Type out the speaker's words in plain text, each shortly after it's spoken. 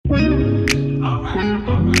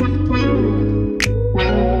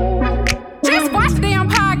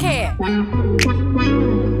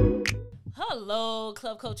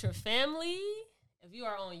Culture family. If you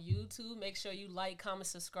are on YouTube, make sure you like, comment,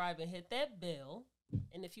 subscribe, and hit that bell.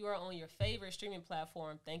 And if you are on your favorite streaming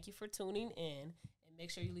platform, thank you for tuning in. And make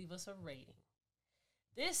sure you leave us a rating.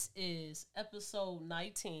 This is episode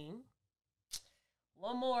 19.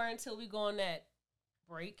 One more until we go on that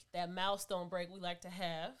break, that milestone break we like to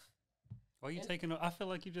have. Why are you taking I feel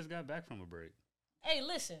like you just got back from a break. Hey,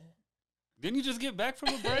 listen. Didn't you just get back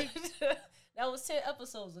from a break? That was 10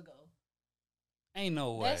 episodes ago. Ain't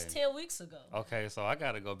no way. That's 10 weeks ago. Okay, so I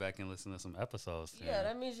got to go back and listen to some episodes. Then. Yeah,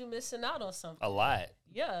 that means you're missing out on something. A lot.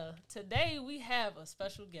 Yeah. Today we have a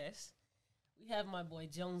special guest. We have my boy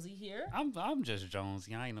Jonesy here. I'm just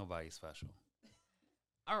Jonesy. I ain't nobody special.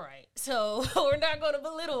 All right. So we're not going to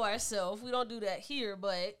belittle ourselves. We don't do that here,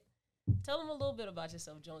 but tell them a little bit about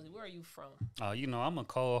yourself, Jonesy. Where are you from? Oh, I'm a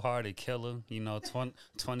cold-hearted killer,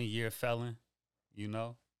 20-year felon,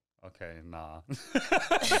 Okay, nah.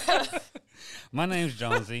 My name's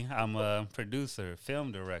Jonesy. I'm a producer,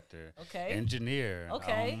 film director, engineer.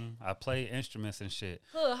 Okay. I play instruments and shit.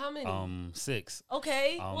 How many? 6.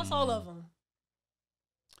 Okay. What's all of them?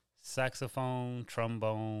 Saxophone,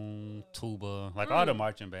 trombone, tuba, like all the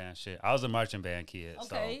marching band shit. I was a marching band kid.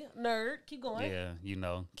 Okay, so, nerd. Keep going.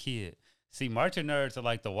 Yeah, kid. See, marching nerds are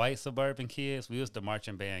like the white suburban kids. We was the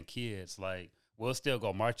marching band kids. Like, we'll still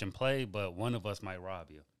go march and play, but one of us might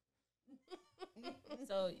rob you.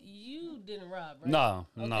 So you didn't rob, right? No.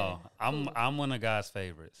 Cool. I'm one of God's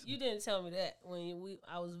favorites. You didn't tell me that when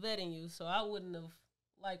I was vetting you, so I wouldn't have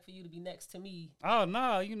liked for you to be next to me. Oh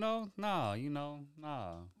no, nah.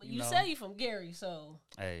 But you say you from Gary, so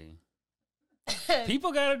hey.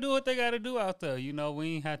 People gotta do what they gotta do out there.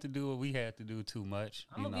 We ain't have to do what we had to do too much.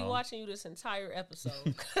 I'm gonna be watching you this entire episode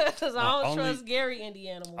because I don't trust Gary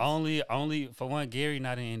Indianimals. Only for one, Gary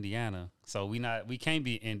not in Indiana, so we can't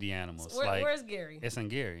be Indianimals. So where's Gary? It's in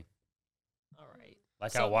Gary. All right.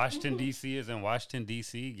 Like how Washington D.C. is in Washington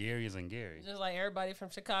D.C., Gary is in Gary. Just like everybody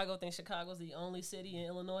from Chicago thinks Chicago's the only city in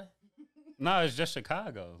Illinois. No, it's just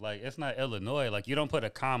Chicago. Like it's not Illinois. Like you don't put a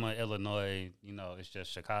comma Illinois. It's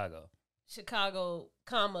just Chicago. Chicago,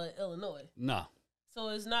 Illinois. No. So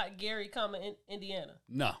it's not Gary, Indiana.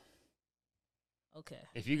 No. Okay.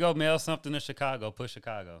 If you go mail something to Chicago, put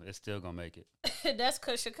Chicago. It's still gonna make it. That's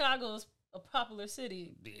because Chicago's a popular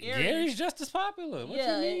city. Gary's just as popular. What you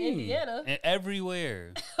mean? In Indiana. And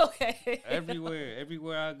everywhere. Okay.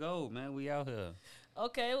 Everywhere I go, man, we out here.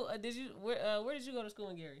 Okay, where did you go to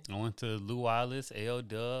school in Gary? I went to Lou Wallace,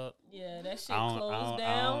 L-Dub. Yeah, that shit closed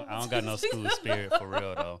down. I don't got no school spirit for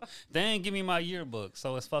real, though. They ain't give me my yearbook,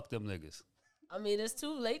 so it's fuck them niggas. I mean, it's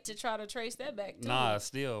too late to try to trace that back, too. Nah,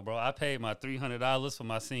 still, bro. I paid my $300 for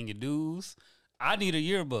my senior dues. I need a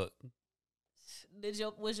yearbook.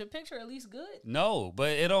 Was your picture at least good? No,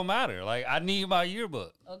 but it don't matter. Like, I need my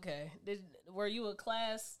yearbook. Okay. Were you a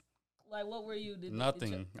class... Like, what were you?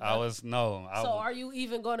 Nothing. So are you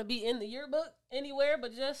even going to be in the yearbook anywhere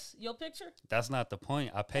but just your picture? That's not the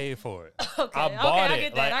point. I paid for it. Okay. I bought it. I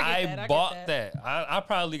get that. I bought that. I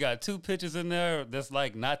probably got 2 pictures in there that's,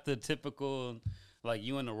 like, not the typical, like,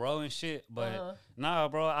 you in the row and shit. But, nah,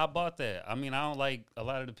 bro, I bought that. I mean, I don't like a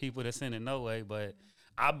lot of the people that send it no way, but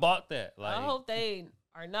I bought that. Like, I hope they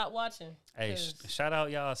are not watching. Hey, shout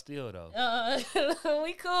out y'all still, though.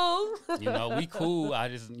 We cool. We cool. I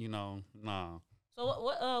just, nah.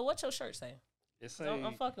 So what's your shirt say? It say,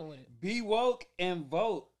 I'm fucking with it. Be woke and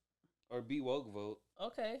vote. Or be woke vote.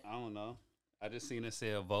 Okay. I don't know. I just seen it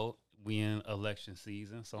say a vote. We in election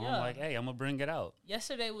season. So I'm like, hey, I'm going to bring it out.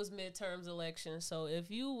 Yesterday was midterms election. So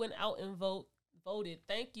if you went out and voted,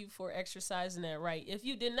 thank you for exercising that right. If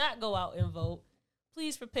you did not go out and vote,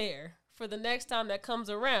 please prepare for the next time that comes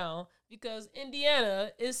around, because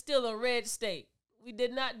Indiana is still a red state. We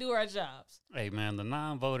did not do our jobs. Hey man, the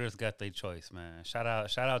non-voters got their choice, man. Shout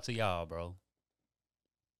out to y'all, bro.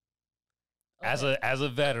 Okay. As a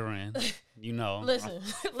veteran, listen,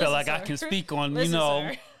 I feel like sir. I can speak on,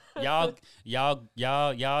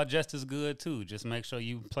 y'all just as good too. Just make sure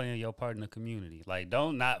you playing your part in the community. Like,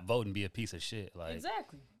 don't not vote and be a piece of shit. Like,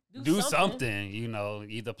 exactly. Do something,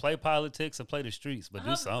 either play politics or play the streets, but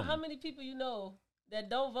do something. How many people that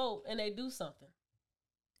don't vote and they do something?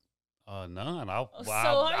 None. Why are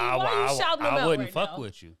you shouting them out? I wouldn't fuck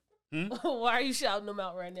with you. Why are you shouting them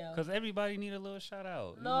out right now? Because everybody need a little shout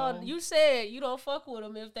out. No, you said you don't fuck with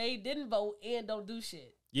them if they didn't vote and don't do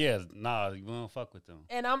shit. Yeah, nah, you don't fuck with them.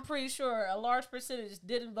 And I'm pretty sure a large percentage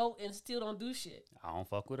didn't vote and still don't do shit. I don't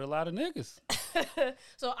fuck with a lot of niggas.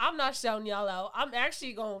 So I'm not shouting y'all out. I'm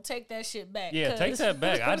actually going to take that shit back. Yeah, take that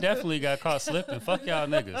back. I definitely got caught slipping. Fuck y'all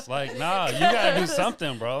niggas. Like, nah, you got to do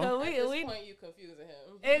something, bro. At this point, you confusing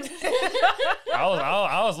him.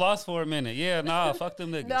 I was lost for a minute. Yeah, nah, fuck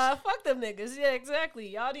them niggas. Nah, fuck them niggas. Yeah, exactly.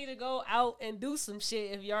 Y'all need to go out and do some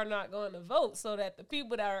shit if y'all not going to vote, so that the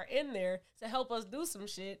people that are in there to help us do some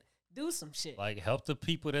shit. Like help the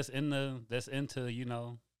people that's into, you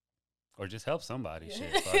know, or just help somebody.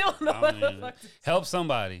 Shit. Help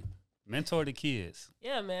somebody. Mentor the kids.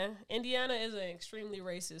 Yeah, man. Indiana is an extremely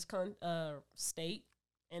racist state,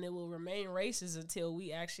 and it will remain racist until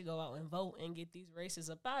we actually go out and vote and get these racists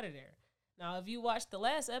up out of there. Now, if you watched the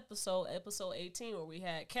last episode 18, where we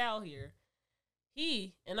had Cal here,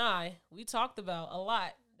 he and we talked about a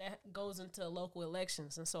lot that goes into local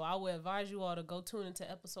elections. And so I would advise you all to go tune into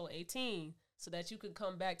episode 18 so that you can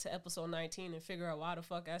come back to episode 19 and figure out why the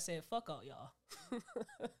fuck I said fuck all y'all.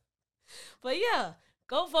 But yeah,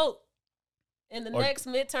 go vote. In the next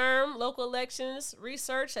midterm local elections,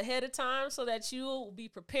 research ahead of time so that you will be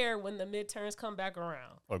prepared when the midterms come back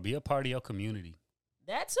around. Or be a part of your community.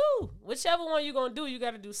 That too. Whichever one you're going to do, you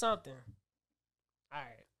got to do something. All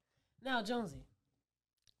right. Now, Jonesy,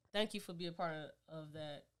 thank you for being a part of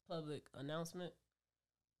that public announcement.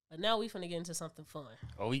 But now we finna get into something fun.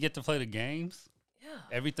 Oh, we get to play the games? Yeah.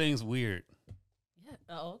 Everything's weird. Yeah.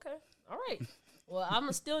 Oh, okay. All right. Well, I'm going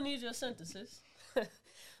to still need your sentences.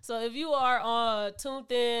 So if you are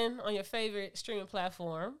tuned in on your favorite streaming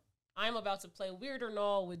platform, I'm about to play Weird or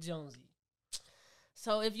Null with Jonesy.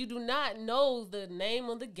 So if you do not know the name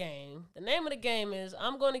of the game is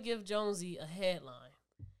I'm going to give Jonesy a headline.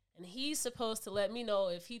 And he's supposed to let me know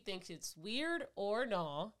if he thinks it's weird or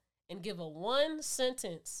null and give a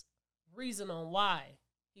one-sentence reason on why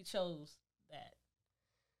he chose that.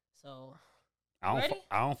 So, ready?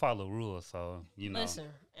 I don't follow rules, so, you know. Listen,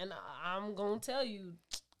 and I'm going to tell you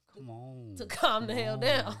Come on. to calm the hell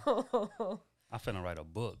down. I'm finna write a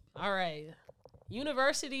book. All right.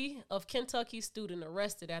 University of Kentucky student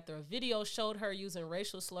arrested after a video showed her using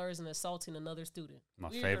racial slurs and assaulting another student. My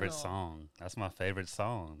favorite song. That's my favorite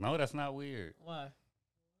song. No, that's not weird. Why?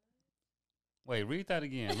 Wait, read that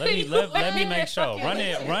again. Let me make sure.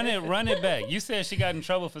 Run it back. You said she got in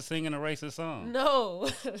trouble for singing a racist song. No.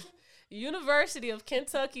 University of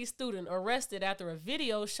Kentucky student arrested after a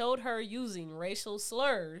video showed her using racial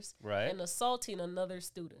slurs and assaulting another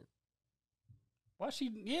student. That's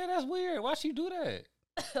weird. Why she do that?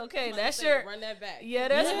 Okay, that's your... Run that back. Yeah,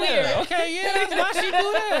 that's weird. Okay, yeah, that's why she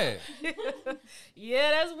do that.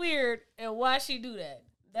 Yeah, that's weird. And why she do that?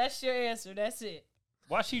 That's your answer. That's it.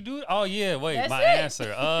 Why she do it? Oh, yeah, wait, that's my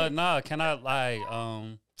answer. Nah, can I,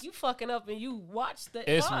 You fucking up and you watch the...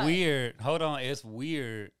 It's weird. Hold on, it's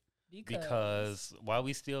weird because why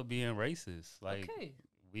we still being racist? Like,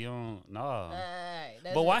 we don't... Nah.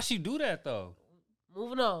 But why she do that, though?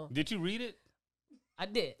 Moving on. Did you read it? I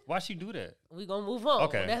did. Why she do that? We gonna move on.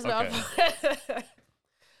 Okay. That's not.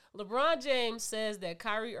 LeBron James says that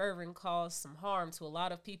Kyrie Irving caused some harm to a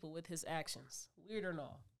lot of people with his actions. Weird or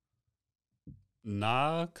not?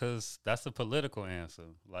 Nah, cause that's a political answer.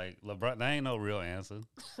 Like LeBron, that ain't no real answer.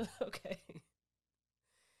 Okay.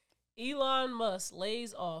 Elon Musk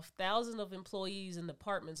lays off thousands of employees in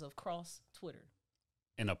departments across Twitter.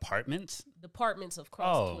 In apartments? Departments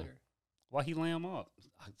across Twitter. Why he lay them off?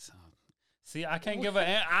 See, I can't give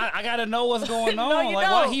I gotta know what's going on. No,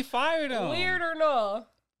 like, why he fired him? Weird or no?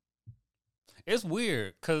 It's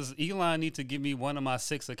weird because Elon need to give me one of my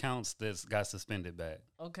 6 accounts that's got suspended back.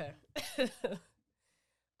 Okay.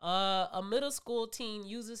 A middle school teen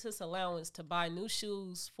uses his allowance to buy new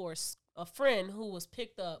shoes for a friend who was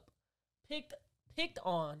picked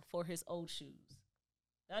on for his old shoes.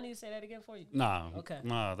 Do I need to say that again for you? Nah. Okay.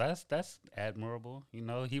 Nah, that's admirable. You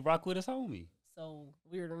know, he rock with his homie. So,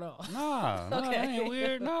 weird or not? Nah, okay. That ain't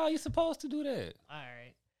weird. Nah, you supposed to do that. All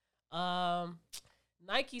right.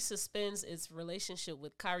 Nike suspends its relationship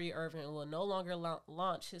with Kyrie Irving and will no longer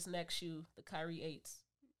launch his next shoe, the Kyrie 8s.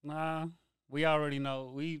 Nah, we already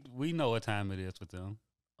know. We know what time it is with them.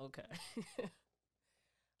 Okay.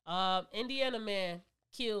 Indiana man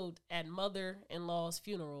killed at mother-in-law's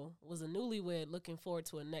funeral was a newlywed looking forward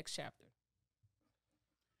to a next chapter.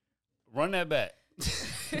 Run that back.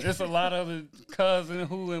 There's a lot of the cousin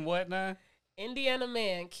who and whatnot. Indiana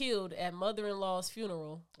man killed at mother-in-law's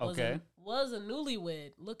funeral was a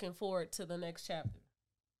newlywed looking forward to the next chapter.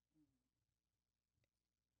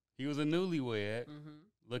 He was a newlywed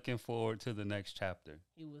looking forward to the next chapter.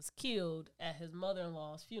 He was killed at his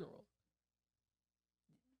mother-in-law's funeral.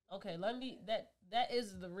 Okay, that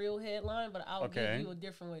is the real headline, but I'll give you a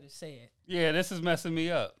different way to say it. Yeah, this is messing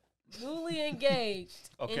me up. Newly engaged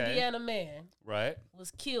Indiana man was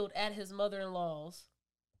killed at his mother-in-law's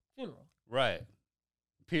funeral. Right.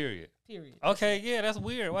 Period. Okay, yeah, that's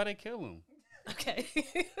weird. Why they kill him? Okay.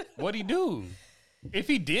 What'd he do? If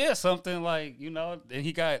he did something like, you know,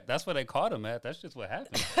 and that's what they caught him at. That's just what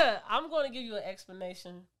happened. I'm going to give you an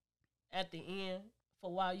explanation at the end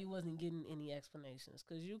for why you wasn't getting any explanations,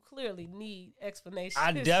 because you clearly need explanations.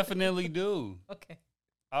 I definitely do. Okay.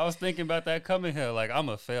 I was thinking about that coming here. Like, I'm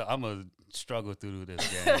a struggle through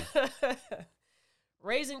this game.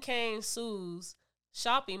 Raising Cane sues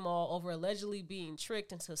shopping mall over allegedly being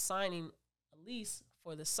tricked into signing a lease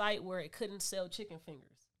for the site where it couldn't sell chicken fingers.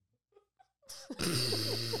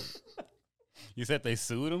 You said they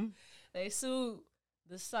sued him? They sued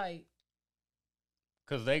the site.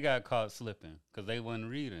 Because they got caught slipping. Because they wasn't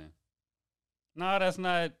reading. No, that's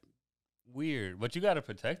not weird. But you got to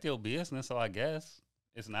protect your business, so I guess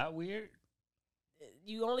it's not weird.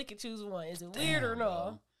 You only can choose one. Is it weird or no?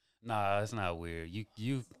 Bro. Nah, it's not weird.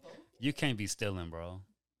 You can't be stealing, bro.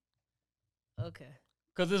 Okay.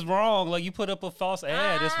 Because it's wrong. Like, you put up a false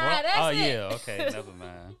ad. It's wrong. Yeah. Okay. Never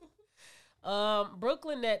mind.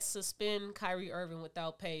 Brooklyn Nets suspend Kyrie Irving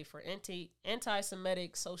without pay for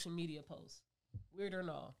anti-Semitic social media posts. Weird or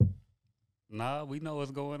no? Nah, we know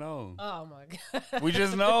what's going on. Oh, my God. We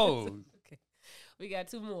just know. Okay. We got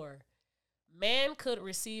two more. Man could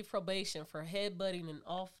receive probation for headbutting an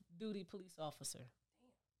off-duty police officer.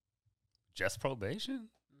 Just probation?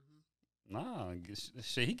 Mm-hmm. Nah,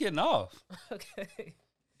 shit, he getting off. Okay.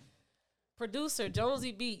 Producer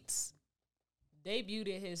Jonesy Beats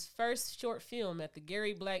debuted his first short film at the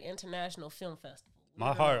Gary Black International Film Festival.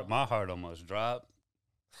 My heart almost dropped.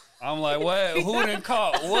 I'm like, what? Who done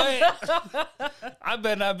caught what? I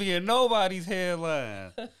better not be in nobody's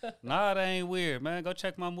headline. Nah, that ain't weird, man. Go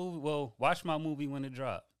check my movie. Well, watch my movie when it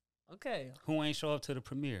drop. Okay. Who ain't show up to the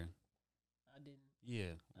premiere? I didn't.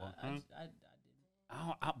 Yeah. Well, I didn't.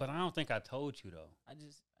 but I don't think I told you, though.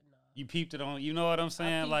 Nah. You peeped it on. You know what I'm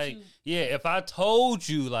saying? Like, you. Yeah, if I told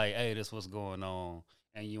you, like, hey, this what's going on,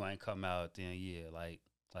 and you ain't come out, then yeah, like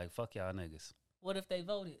fuck y'all niggas. What if they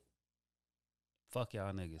voted? Fuck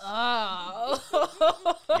y'all niggas. Oh.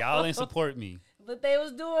 Y'all ain't support me. But they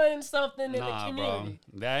was doing something in the community.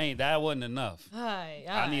 Bro. That wasn't enough. All right.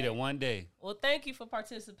 I needed one day. Well, thank you for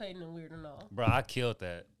participating in Weird or No. Bro, I killed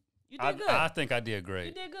that. You did good. I think I did great.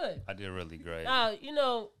 You did good. I did really great. You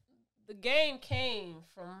know, the game came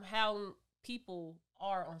from how people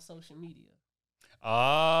are on social media. Oh,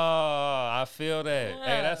 I feel that. Yeah.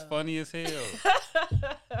 Hey, that's funny as hell.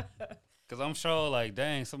 Because I'm sure, like,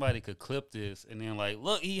 dang, somebody could clip this and then, like,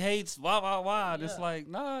 look, he hates, wah, wah, wah. Yeah. It's like,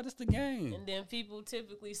 nah, this the game. And then people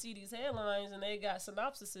typically see these headlines and they got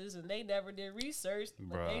synopsises and they never did research,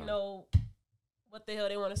 but Bruh. they know what the hell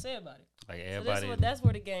they want to say about it. Like, everybody. So that's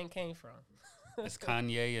where the game came from. It's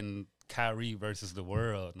Kanye and Kyrie versus the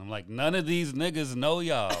world. And I'm like, none of these niggas know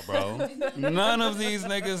y'all, bro. None of these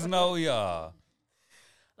niggas know y'all.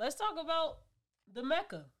 Let's talk about the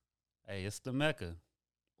Mecca. Hey, it's the Mecca.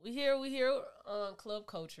 We here on Club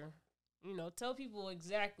Culture. You know, tell people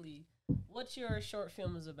exactly what your short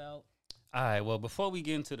film is about. All right, well, before we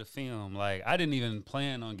get into the film, like, I didn't even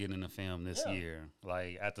plan on getting a film this year.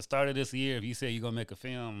 Like, at the start of this year, if you say you're going to make a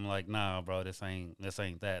film, I'm like, nah, bro, this ain't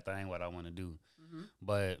that. That ain't what I want to do. Mm-hmm.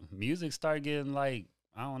 But music started getting, like,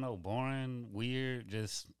 I don't know, boring, weird,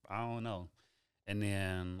 just, I don't know. And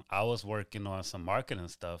then I was working on some marketing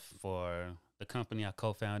stuff for the company I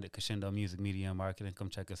co-founded, Crescendo Music Media and Marketing. Come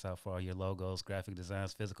check us out for all your logos, graphic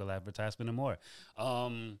designs, physical advertisement, and more.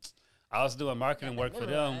 I was doing marketing work for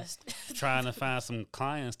them, trying to find some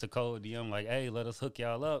clients to code DM, like, hey, let us hook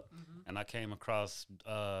y'all up. Mm-hmm. And I came across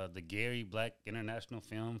the Gary Black International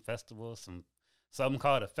Film Festival, something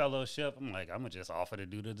called a fellowship. I'm like, I'm going to just offer to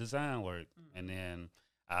do the design work. Mm-hmm. And then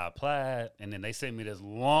I applied, and then they sent me this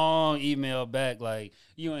long email back, like,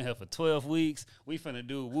 you in here for 12 weeks. We finna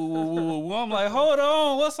do woo, woo, woo, woo, woo. I'm like, hold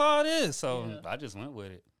on, what's all this? So I just went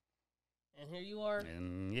with it. And here you are.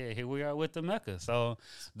 And yeah, here we are with the Mecca. So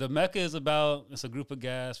the Mecca is it's a group of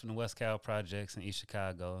guys from the West Cal Projects in East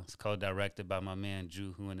Chicago. It's co-directed by my man,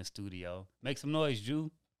 Drew, who in the studio. Make some noise, Drew.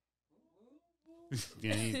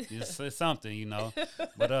 Yeah, it's something, you know.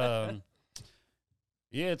 But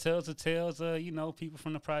yeah, it tells the tales of, you know, people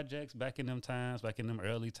from the projects back in them times, back in them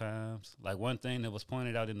early times. Like, one thing that was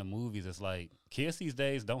pointed out in the movies is, like, kids these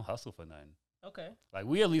days don't hustle for nothing. Okay. Like,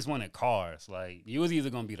 we at least wanted cars. Like, you was either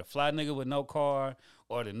going to be the fly nigga with no car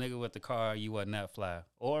or the nigga with the car, you wasn't that fly.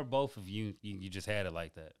 Or both of you just had it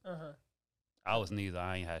like that. Uh-huh. I was neither.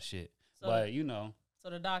 I ain't had shit. So, but, you know. So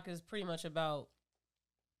the doc is pretty much about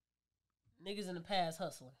niggas in the past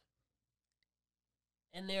hustling.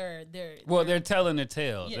 And they're telling the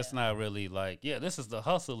tales. Yeah. It's not really like, yeah, this is the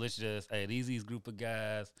hustle. It's just, hey, these group of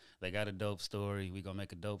guys, they got a dope story. We gonna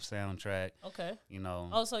make a dope soundtrack. Okay. You know.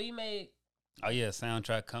 Oh, so you made Oh yeah,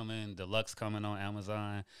 soundtrack coming, deluxe coming on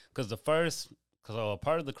Amazon. Because a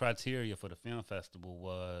part of the criteria for the film festival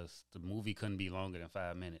was the movie couldn't be longer than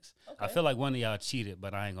 5 minutes. Okay. I feel like one of y'all cheated,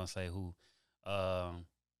 but I ain't gonna say who.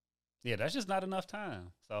 Yeah, that's just not enough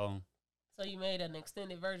time. So you made an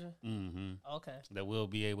extended version? Mm-hmm. Okay. That we'll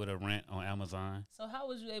be able to rent on Amazon. So how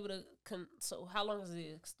was you able to? So how long is the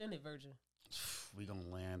extended version? We gonna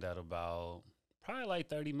land at about probably like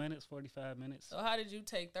 30 minutes, 45 minutes. So how did you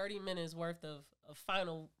take 30 minutes worth of a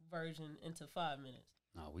final version into 5 minutes?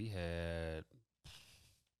 No, we had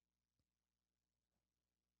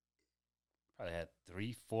probably had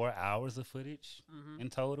 3-4 hours of footage in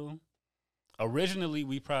total. Originally,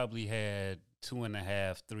 we probably had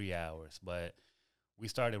 2.5, 3 hours, but we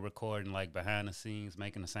started recording like behind the scenes,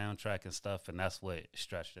 making the soundtrack and stuff, and that's what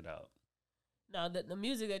stretched it out. Now, the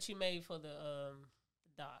music that you made for the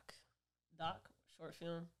doc short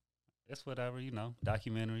film, it's whatever,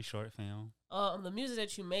 documentary, short film. The music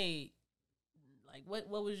that you made, like what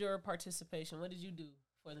was your participation? What did you do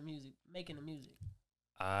for the music, making the music?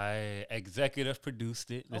 I executive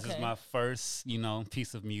produced it. This is my first,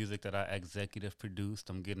 piece of music that I executive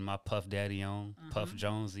produced. I'm getting my Puff Daddy on. Puff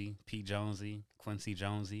Jonesy, P. Jonesy, Quincy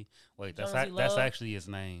Jonesy. Wait, that's actually his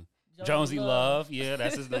name. Jonesy Love. Yeah,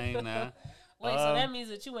 that's his name now. Wait, so that means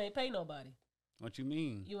that you ain't pay nobody. What you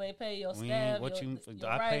mean? You ain't pay your staff. Your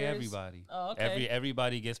I writers. pay everybody. Oh, okay.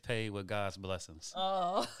 Everybody gets paid with God's blessings.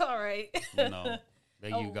 Oh, all right. There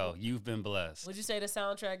you go. You've been blessed. Would you say the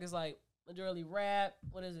soundtrack is like majority rap?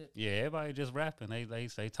 What is it? Yeah, everybody just rapping. They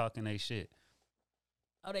say talking they shit.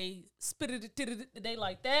 Are they they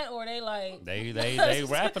like that, or they like they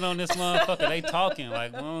rapping on this motherfucker? They talking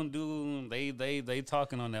like one dude. They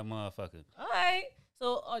talking on that motherfucker. All right.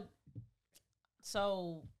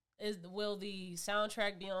 So will the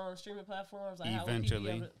soundtrack be on streaming platforms? Like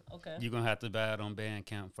eventually. Okay. You're gonna have to buy it on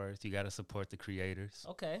Bandcamp first. You got to support the creators.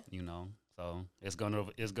 Okay. So it's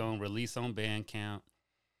gonna release on Bandcamp.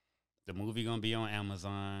 The movie gonna be on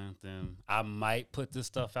Amazon. Then I might put this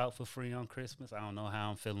stuff out for free on Christmas. I don't know how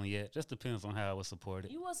I'm feeling yet. Just depends on how I was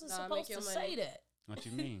supported. You wasn't supposed to say that. What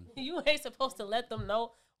you mean? You ain't supposed to let them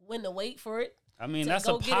know when to wait for it. I mean, that's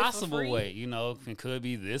a possible way. It could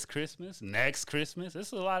be this Christmas, next Christmas.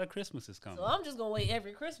 It's a lot of Christmases coming. So I'm just gonna wait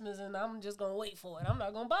every Christmas, and I'm just gonna wait for it. I'm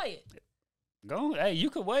not gonna buy it. Hey, you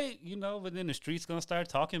could wait, but then the streets gonna start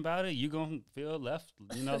talking about it. You gonna feel left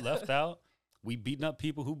out. We beating up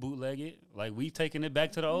people who bootleg it. Like, we taking it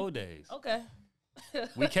back to the old days. Okay.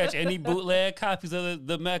 We catch any bootleg copies of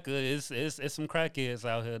the Mecca. It's some crackheads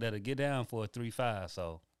out here that'll get down for a 3-5.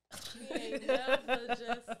 So. He ain't never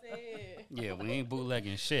just said. Yeah, we ain't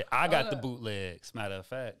bootlegging shit. I got the bootlegs, matter of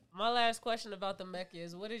fact. My last question about the Mecca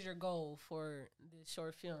is, what is your goal for this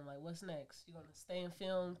short film? Like, what's next? You gonna stay in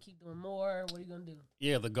film, keep doing more? What are you gonna do?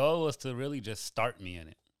 Yeah, the goal was to really just start me in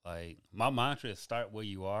it. Like, my mantra is start where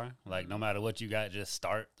you are. Like, no matter what you got, just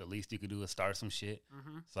start. The least you could do is start some shit.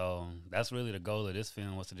 So that's really the goal of this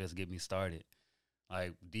film, was to just get me started.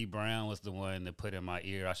 Like, D Brown was the one that put in my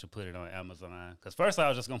ear, I should put it on Amazon. Because first I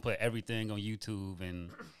was just going to put everything on YouTube and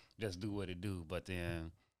just do what it do. But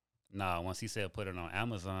then, once he said put it on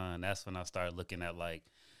Amazon, that's when I started looking at, like,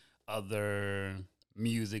 other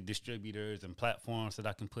music distributors and platforms that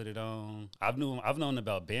I can put it on. I've known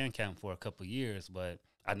about Bandcamp for a couple years, but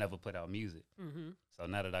I never put out music. So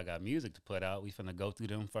now that I got music to put out, we finna go through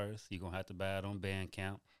them first. You're going to have to buy it on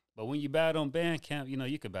Bandcamp. But when you buy it on Bandcamp,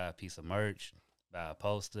 you could buy a piece of merch, buy a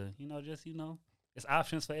poster, it's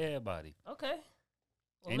options for everybody. Okay.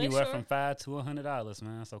 Well, anywhere from $5 to $100,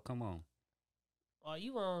 man. So come on. Are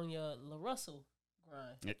you on your La Russell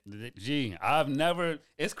grind?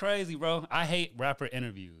 It's crazy, bro. I hate rapper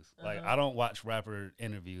interviews. Like, I don't watch rapper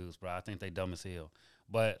interviews, bro. I think they dumb as hell.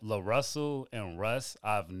 But La Russell and Russ,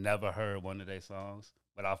 I've never heard one of their songs,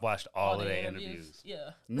 but I've watched all of their interviews. Yeah.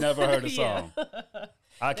 Never heard a song.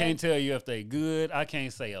 I can't tell you if they good. I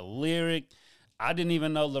can't say a lyric. I didn't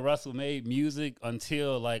even know La Russell made music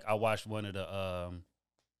until, like, I watched one of the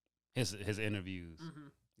his interviews.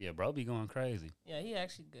 Yeah, bro, be going crazy. Yeah, he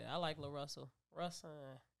actually good. I like La Russell.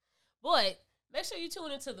 But make sure you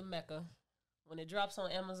tune into the Mecca when it drops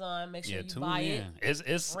on Amazon. Make sure you buy it.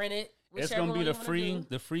 It's rent it. It's gonna be the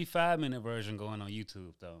free 5-minute version going on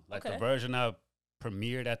YouTube though. Like the version I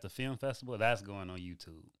premiered at the film festival, that's going on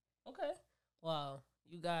YouTube. Okay. Wow,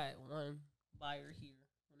 you got one buyer here.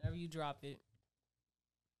 Whenever you drop it.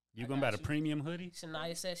 You gonna buy the premium hoodie?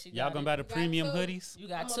 Shania said she got Y'all gonna buy the premium hoodies? You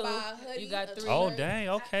got two. You got three. Oh, dang.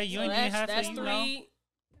 Okay. You ain't even have to, three.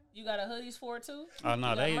 You got a hoodies for it too? Oh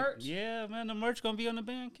no, they merch? Yeah, man, the merch gonna be on the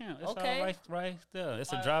Bandcamp. It's Okay. all right there.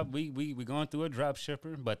 It's a drop. We going through a drop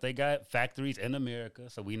shipper, but they got factories in America,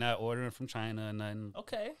 so we not ordering from China or nothing.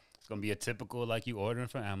 Okay. It's gonna be a typical like you ordering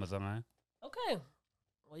from Amazon. Okay.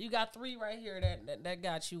 Well, you got 3 right here that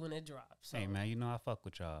got you when it drops. So Hey man, you know I fuck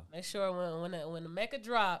with y'all. make sure when the Mecca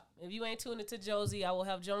drop, if you ain't tuned into Jonesy, I will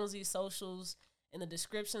have Jonesy's socials in the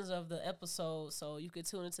descriptions of the episode, so you could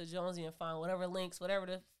tune into Jonesy and find whatever links,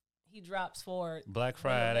 whatever he drops for Black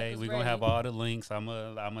Friday, we gonna have all the links.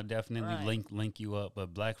 I'ma definitely Right. link you up.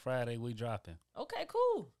 But Black Friday, we dropping. Okay,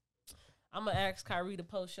 cool. I'm gonna ask Kyrie to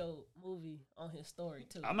post your movie on his story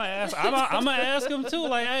too. I'm gonna ask him too.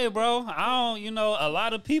 Like, hey, bro, I don't, a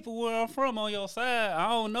lot of people where I'm from on your side, I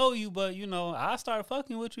don't know you, but I start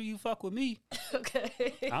fucking with you. You fuck with me.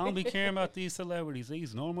 Okay. I don't be caring about these celebrities.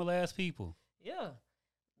 These normal ass people. Yeah.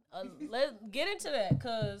 Let's get into that,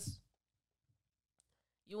 cause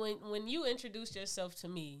when you introduced yourself to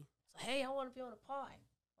me, it's like, hey, I want to be on a pod.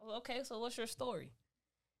 I was like, okay, so what's your story?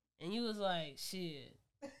 And you was like, shit.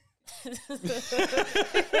 This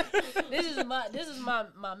is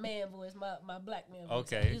my man voice, my black man voice.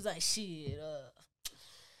 Okay. He was like, shit.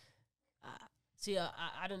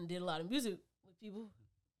 I done did a lot of music with people.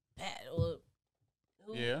 Pat or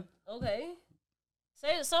who? Yeah. Okay.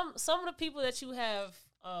 Say some of the people that you have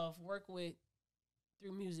worked with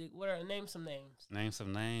through music. Name some names. Name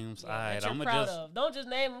some names. Yeah, All right, that you're I'm proud just. of. Don't just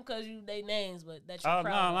name them because they names, but that you're Oh no,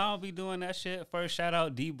 proud of. I don't be doing that shit. First, shout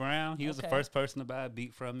out D Brown. He was the Okay. first person to buy a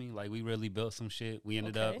beat from me. Like we really built some shit. We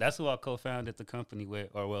ended Okay. up. That's who I co-founded the company with,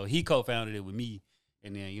 or well, he co-founded it with me,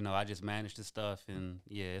 and then I just managed the stuff, and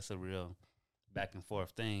yeah, it's a real back and forth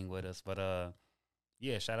thing with us. But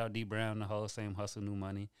yeah, shout out D Brown, the whole same hustle, new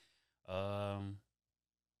money.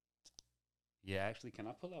 Yeah, actually, can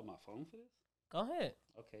I pull out my phone for this? Go ahead.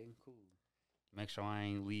 Okay, cool. Make sure I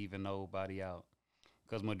ain't leaving nobody out.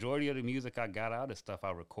 Because majority of the music I got out is stuff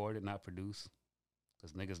I recorded, not produced.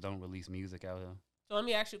 Because niggas don't release music out here. So let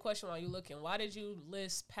me ask you a question while you're looking. Why did you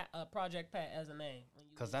list Project Pat as a name?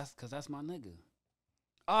 Because that's my nigga.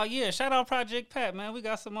 Oh, yeah. Shout out Project Pat, man. We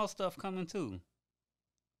got some more stuff coming, too.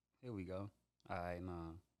 Here we go. All right,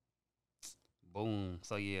 nah. Boom.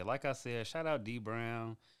 So, yeah, like I said, shout out D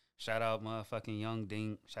Brown. Shout out motherfucking Young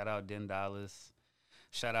Dink. Shout out Den Dollars.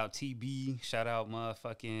 Shout out TB. Shout out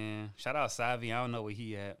Savi. I don't know where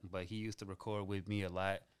he at, but he used to record with me a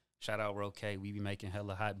lot. Shout out Roque. We be making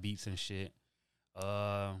hella hot beats and shit.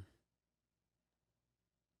 Damn.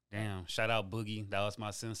 Shout out Boogie. That was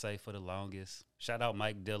my sensei for the longest. Shout out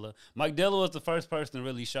Mike Dilla. Mike Dilla was the first person to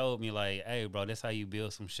really show me like, hey, bro, that's how you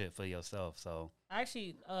build some shit for yourself. So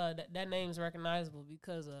Actually, that name's recognizable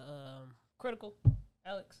because of Critical,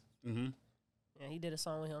 Alex. mm-hmm. Yeah, he did a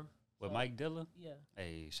song with him. With Mike Dilla? Yeah.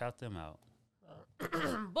 Hey, shout them out.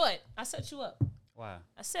 But I set you up. Why?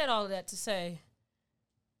 I said all of that to say,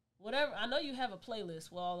 whatever. I know you have a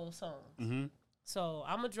playlist with all those songs. Mm-hmm. So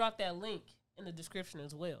I'm going to drop that link in the description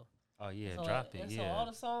as well. Oh, yeah, So, drop it, and yeah. So all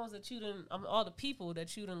the songs that you done, all the people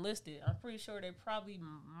that you done listed, I'm pretty sure they probably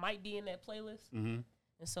might be in that playlist. Mm-hmm.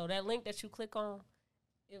 And so that link that you click on,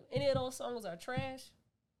 if any of those songs are trash,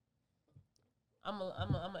 I'm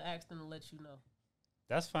gonna ask them to let you know.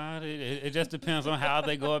 That's fine. It just depends on how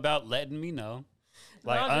they go about letting me know.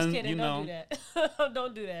 Like, no, I'm just kidding. Don't do that.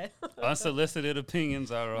 Don't do that. Unsolicited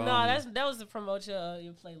opinions are No, that was to promote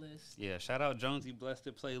your playlist. Yeah, shout out Jonesy Blessed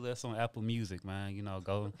playlist on Apple Music, man.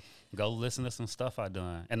 Go listen to some stuff I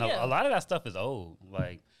done. And a lot of that stuff is old.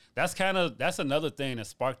 Like that's another thing that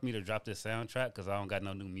sparked me to drop this soundtrack because I don't got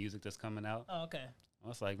no new music that's coming out. Oh, okay. I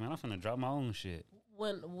was like, man, I'm finna drop my own shit.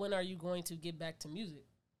 When are you going to get back to music?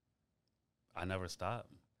 I never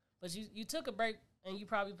stopped. But you took a break and you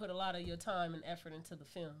probably put a lot of your time and effort into the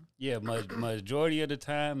film. Yeah, majority of the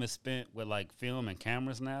time is spent with like film and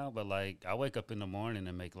cameras now. But like I wake up in the morning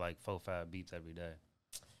and make like 4-5 beats every day.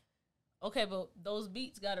 Okay, but those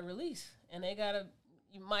beats gotta release, and they gotta.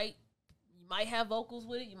 You might have vocals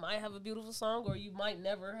with it. You might have a beautiful song, or you might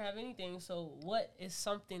never have anything. So, what is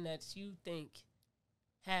something that you think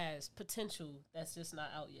has potential that's just not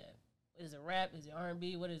out yet? Is it rap? Is it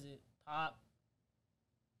R&B? What is it? Pop?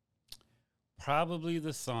 Probably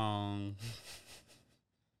the song.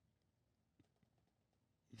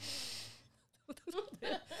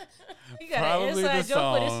 You got Probably an inside the joke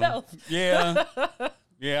song. with itself. Yeah.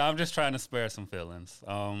 Yeah, I'm just trying to spare some feelings.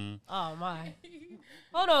 Oh my!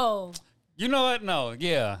 Hold on. You know what? No,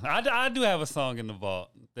 yeah, I do have a song in the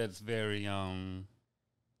vault that's very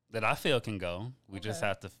that I feel can go. We just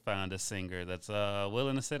have to find a singer that's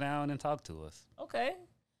willing to sit down and talk to us. Okay.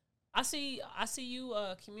 I see you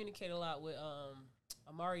communicate a lot with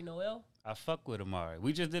Amari Noel. I fuck with Amari.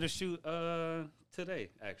 We just did a shoot today,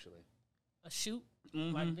 actually. A shoot,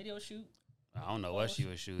 Mm-hmm. like a video shoot. I don't know what she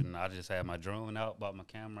was shooting. I just had my drone out, bought my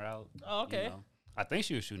camera out. Oh, okay. You know. I think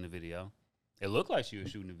she was shooting a video. It looked like she was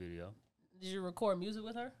shooting a video. Did you record music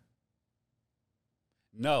with her?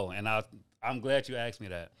 No, and I'm glad you asked me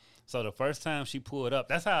that. So the first time she pulled up,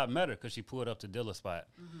 that's how I met her, because she pulled up to Dilla Spot.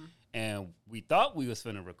 Mm-hmm. And we thought we was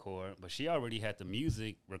finna record, but she already had the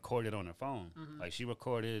music recorded on her phone. Mm-hmm. Like, she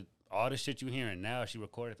recorded all the shit you hearing now, she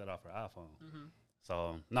recorded that off her iPhone. Mm-hmm.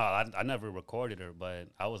 So, no, I never recorded her, but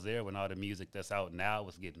I was there when all the music that's out now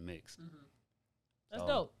was getting mixed. Mm-hmm. That's So,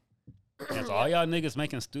 dope. And so all y'all niggas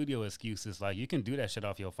making studio excuses, like, you can do that shit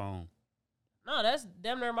off your phone. No, that's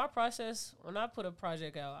damn near my process. When I put a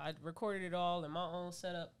project out, I recorded it all in my own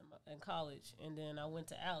setup in college, and then I went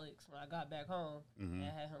to Alex when I got back home and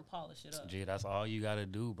had him polish it up. Gee, that's all you gotta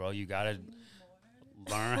do, bro. You gotta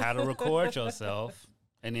learn how to record yourself,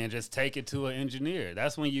 and then just take it to an engineer.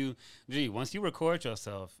 That's when once you record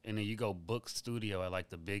yourself, and then you go book studio at like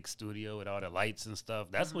the big studio with all the lights and stuff,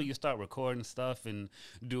 that's when you start recording stuff and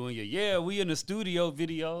doing we in the studio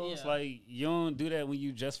videos. Yeah. Like, you don't do that when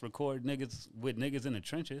you just record niggas with niggas in the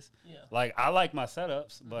trenches. Yeah. Like, I like my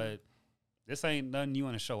setups, but this ain't nothing you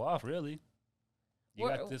want to show off, really. You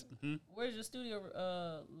got this. Where's your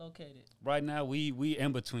studio located? Right now, we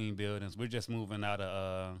in between buildings. We're just moving out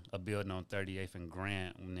of a building on 38th and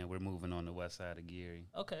Grant, and then we're moving on the west side of Geary.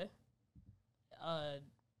 Okay.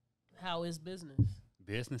 How is business?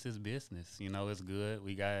 Business is business. You know, it's good.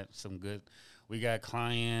 We got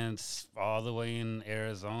clients all the way in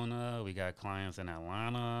Arizona. We got clients in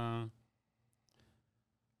Atlanta,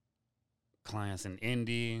 clients in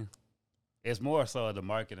Indy. It's more so the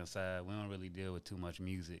marketing side. We don't really deal with too much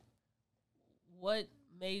music. What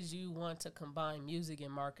made you want to combine music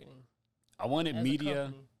and marketing? I wanted as a media.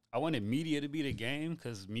 company? I wanted media to be the game,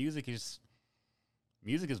 because music is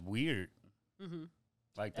weird. Mm-hmm.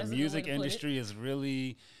 Like, That's the a good way music to put industry is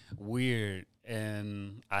really weird.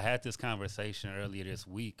 And I had this conversation earlier this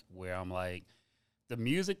week where I'm like, the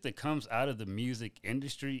music that comes out of the music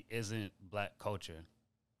industry isn't black culture.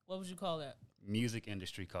 What would you call that? Music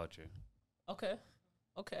industry culture.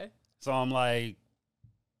 Okay. So I'm like,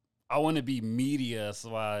 I want to be media,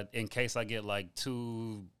 so in case I get like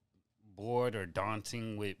too bored or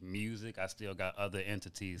daunting with music, I still got other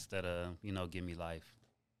entities that give me life.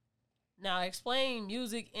 Now explain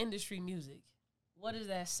music industry music. What does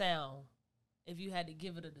that sound? If you had to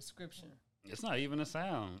give it a description. It's not even a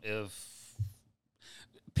sound. If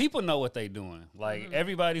people know what they doing, like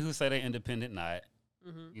everybody who say they independent, not,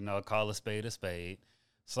 call a spade a spade.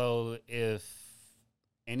 So if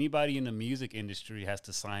anybody in the music industry has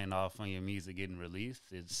to sign off on your music getting released,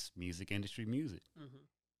 it's music industry music.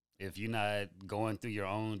 If you're not going through your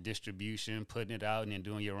own distribution, putting it out, and then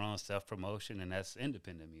doing your own self-promotion, then that's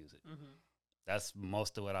independent music. That's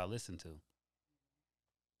most of what I listen to.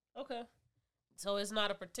 Okay. So it's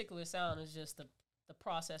not a particular sound, it's just the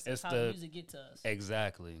process of It's how the music get to us.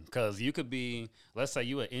 Exactly. Because you could be, let's say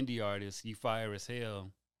you an indie artist, you fire as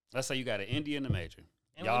hell. Let's say you got an indie and a major.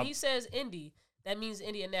 And when he says indie, that means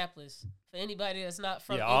Indianapolis. For anybody that's not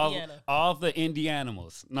from Indiana. All the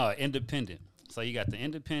Indianimals. No, independent. So you got the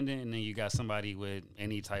independent, and then you got somebody with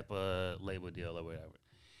any type of label deal or whatever.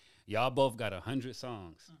 Y'all both got 100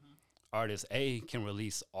 songs. Artist A can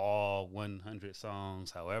release all 100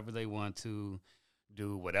 songs however they want to,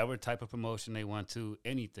 do whatever type of promotion they want to,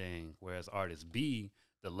 anything. Whereas artist B,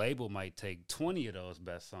 the label might take 20 of those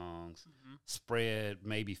best songs, spread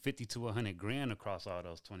maybe 50 to 100 grand across all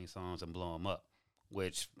those 20 songs and blow them up,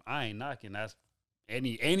 which I ain't knocking. That's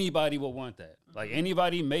anybody would want that. Like,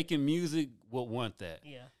 anybody making music would want that.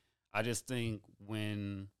 Yeah. I just think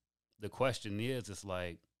when the question is, it's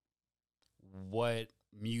like, what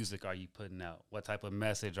music are you putting out? What type of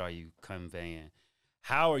message are you conveying?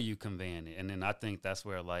 How are you conveying it? And then I think that's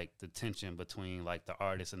where, like, the tension between, like, the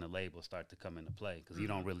artist and the label start to come into play, because you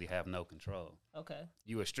don't really have no control. Okay.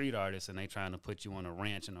 You a street artist, and they trying to put you on a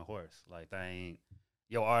ranch and a horse. Like,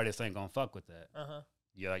 your artist ain't gonna fuck with that.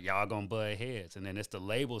 Y'all gonna butt heads. And then it's the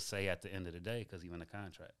label say at the end of the day, because you in a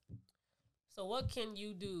contract. So what can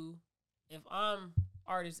you do if I'm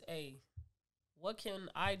artist A? What can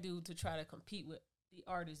I do to try to compete with the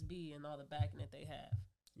artist B and all the backing that they have?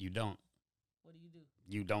 You don't. What do?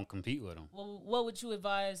 You don't compete with them. Well, what would you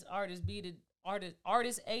advise artist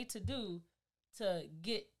A to do to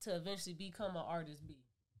get to eventually become an artist B?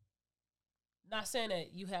 Not saying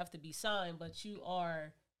that you have to be signed, but you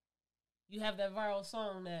have that viral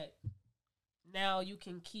song that now you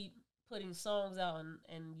can keep putting songs out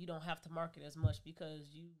and you don't have to market as much because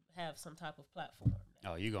you have some type of platform.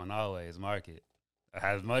 Oh, you're gonna always market.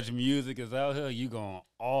 As much music is out here, you gonna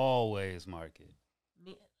always market.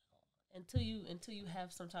 Until you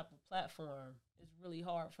have some type of platform, it's really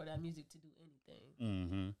hard for that music to do anything.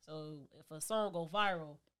 Mm-hmm. So if a song go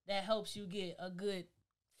viral, that helps you get a good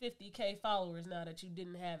 50K followers now that you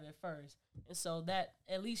didn't have at first. And so that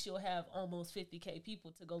at least you'll have almost 50K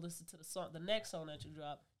people to go listen to the next song that you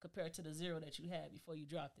drop compared to the 0 that you had before you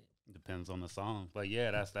dropped it. Depends on the song. But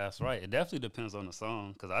yeah, that's right. It definitely depends on the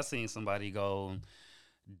song. Because I seen somebody go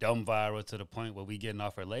dumb viral to the point where we getting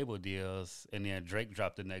off our label deals, and then Drake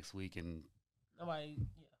dropped the next week, and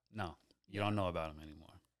no, you don't know about him anymore.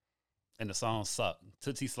 And the song sucked.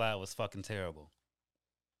 Tootsie Slide was fucking terrible.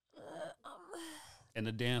 And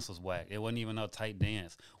the dance was whack. It wasn't even no tight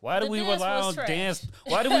dance. Why do we rely on dance?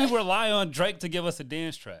 Why do we rely on Drake to give us a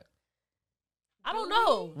dance track? I don't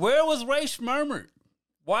know. Where was Ray Schmurmert?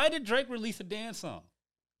 Why did Drake release a dance song?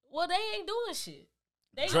 Well, they ain't doing shit.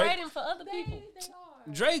 They writing for other people.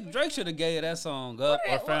 Drake should have gave that song up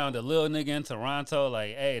or found a little nigga in Toronto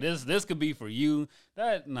like, hey, this could be for you.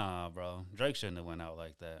 Nah, bro. Drake shouldn't have went out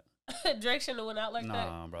like that. Drake shouldn't have went out like that?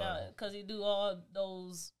 Nah, bro. Because he do all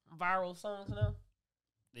those viral songs now?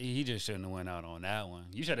 He just shouldn't have went out on that one.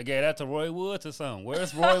 You should have gave that to Roy Woods or something.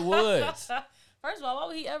 Where's Roy Woods? First of all, why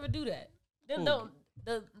would he ever do that? Then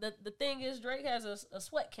the thing is, Drake has a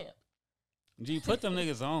sweat camp. Gee, put them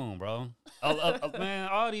niggas on, bro. Man,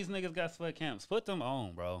 all these niggas got sweat camps. Put them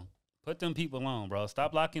on, bro. Put them people on, bro.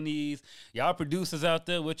 Stop locking these. Y'all producers out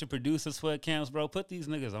there with your producer sweat camps, bro. Put these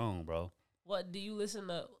niggas on, bro. What, do you listen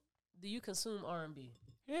to? Do you consume R&B?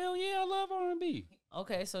 Hell yeah, I love R&B.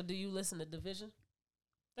 Okay, so do you listen to Division?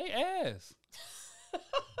 They ass.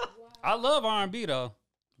 I love R&B, though.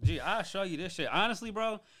 Gee, I'll show you this shit. Honestly,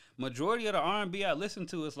 bro, majority of the R&B I listen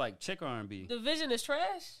to is like chick R&B. Division is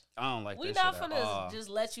trash? I don't like that shit. We not finna just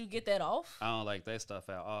let you get that off? I don't like that stuff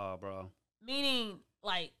at all, bro. Meaning,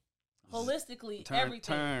 like, holistically,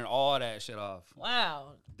 everything. Turn all that shit off.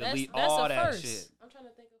 Wow. Delete that's all a that first. shit. I'm trying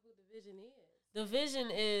to think of who Division is. Division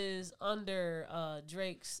is under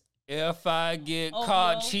Drake's. If I get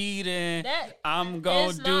caught cheating, I'm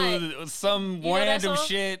gonna do some random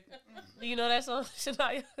shit. Do you know that song,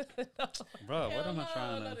 Shania? No. Bro, what am I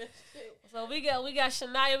trying to? So we got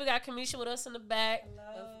Shania, we got Kamisha with us in the back.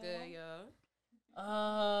 That's good,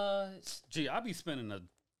 y'all. Gee, I be spinning the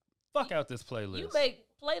fuck out this playlist. You make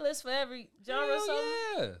playlists for every genre or something?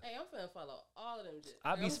 Yeah. Hey, I'm finna follow all of them.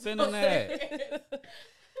 I be spinning that.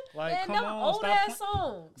 Like, man, come them on, old ass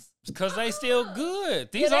songs. Because they still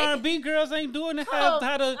good. These R&B girls ain't doing it. How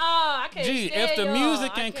to? I can't. Gee, if the y'all.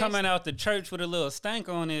 music ain't coming out the church with a little stank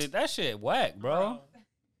on it, that shit whack, bro.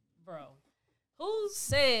 Who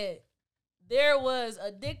said there was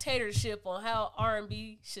a dictatorship on how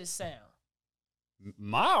R&B should sound?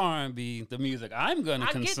 My R&B, the music I'm gonna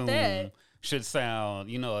consume, should sound,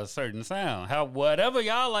 a certain sound. Whatever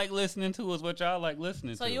y'all like listening to is what y'all like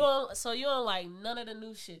listening to. So you don't like none of the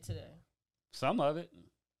new shit today? Some of it.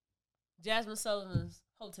 Jasmine Sullivan's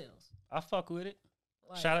Hotels. I fuck with it.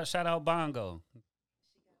 Like, shout out Bongo.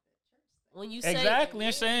 When you say exactly,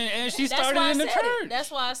 and she started in the church.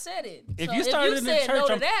 That's why I said it. If you started in the church, no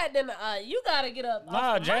to that, then you gotta get up.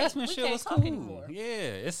 Nah, Jasmine shit was cool. Anymore. Yeah,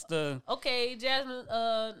 it's the Jasmine.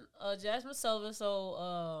 Jasmine Sullivan.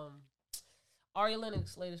 So, Ari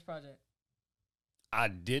Lennox's latest project. I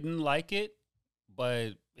didn't like it,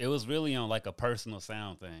 but it was really on like a personal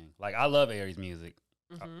sound thing. Like I love Ari's music.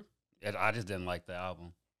 Mm-hmm. I just didn't like the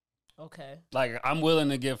album. Okay. Like I'm willing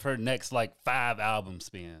to give her next like 5 album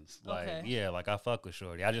spins. Like yeah, like I fuck with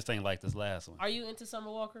Shorty. I just ain't like this last one. Are you into Summer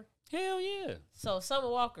Walker? Hell yeah. So Summer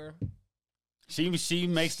Walker. She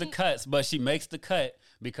makes the cuts, but she makes the cut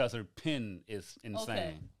because her pen is insane.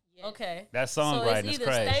 Okay. Yes. Okay. That songwriting is crazy.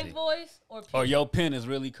 So it's either stank voice or pen. Or your pen is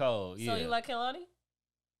really cold. Yeah. So you like Kehlani?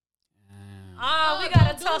 We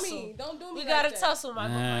gotta tussle. Don't do me. We gotta tussle, my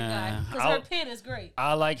guy, because her pen is great.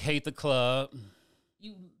 I like Hate the Club.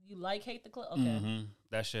 You like Hate the Club? Okay. Mm-hmm.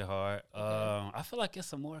 That shit hard. Okay. I feel like it's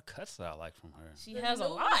some more cuts that I like from her. She has a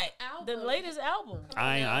lot. The latest album.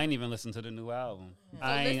 I ain't even listened to the new album. So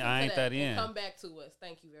I ain't that in. Come back to us.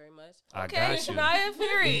 Thank you very much. I got you. Shania,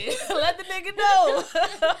 period. Let the nigga know.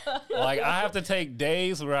 Like I have to take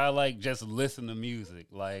days where I like just listen to music.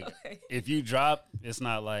 Like if you drop, it's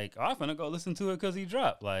not like I'm gonna go listen to it because he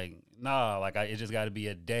dropped. Like nah, like it just got to be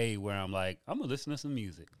a day where I'm like I'm gonna listen to some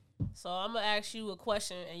music. So I'm gonna ask you a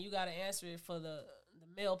question, and you gotta answer it for the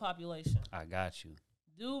male population. I got you.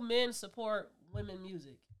 Do men support women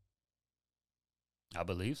music? I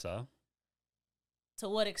believe so. To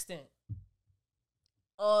what extent?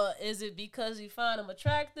 Is it because you find them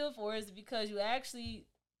attractive, or is it because you actually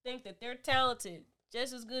think that they're talented,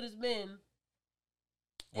 just as good as men,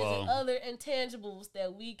 Well, is it other intangibles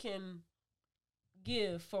that we can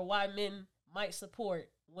give for why men might support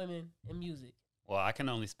women in music? well, I can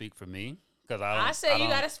only speak for me because I say you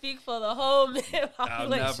gotta speak for the whole man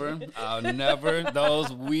population. I'll never.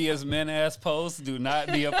 Those we as men ass posts do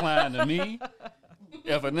not be applying to me.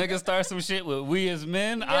 If a nigga starts some shit with we as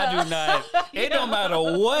men, I do not. It don't matter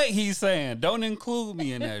what he's saying. Don't include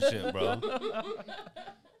me in that shit, bro.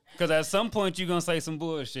 Because at some point you're gonna say some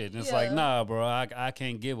bullshit, and it's like, nah, bro, I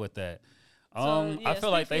can't get with that. I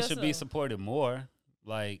feel like they should be supported more,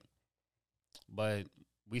 like, but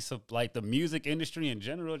like the music industry in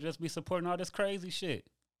general just be supporting all this crazy shit.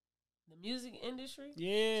 The music industry,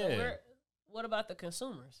 yeah. So what about the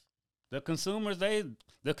consumers? The consumers, they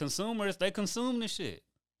consume the shit.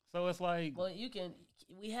 So it's like, well,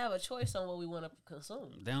 we have a choice on what we want to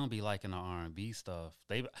consume. They don't be liking the R&B stuff.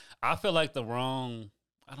 I feel like I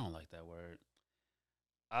don't like that word.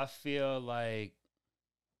 I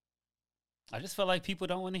just feel like people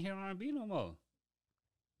don't want to hear R&B no more.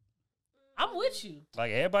 I'm with you.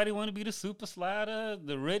 Like, everybody want to be the super slider,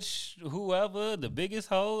 the rich whoever, the biggest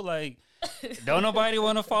hoe. Like, don't nobody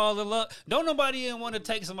want to fall in love. Don't nobody even want to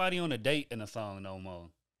take somebody on a date in a song no more.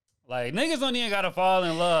 Like, niggas don't even got to fall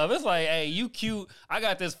in love. It's like, hey, you cute. I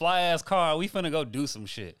got this fly-ass car. We finna go do some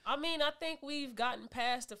shit. I mean, I think we've gotten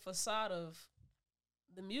past the facade of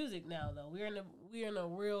the music now, though. We're in a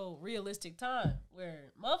realistic time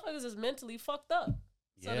where motherfuckers is mentally fucked up.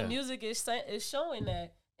 So the music is showing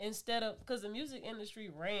that. Instead of, because the music industry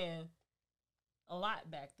ran a lot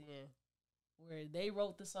back then, where they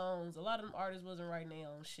wrote the songs. A lot of them artists wasn't writing their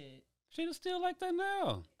own shit. Shit is still like that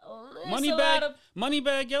now.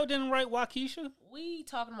 Moneybagg Yo didn't write Waukesha. We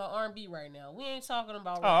talking about R&B right now. We ain't talking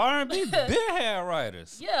about R&B been had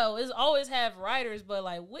writers. Yeah, it's always have writers, but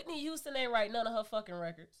like Whitney Houston ain't write none of her fucking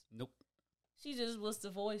records. Nope. She just was the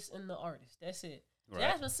voice and the artist. That's it. Right.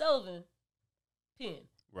 Jasmine Sullivan, pen.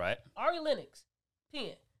 Right. Ari Lennox,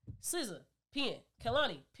 pen. SZA, pen.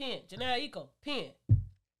 Kehlani, pen. Janae Eiko, pen.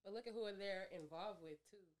 But look at who they're involved with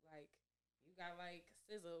too. Like, you got like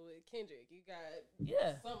SZA with Kendrick. You got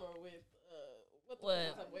Summer with what's her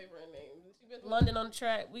name? London on the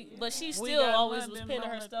Track. But she still always was penning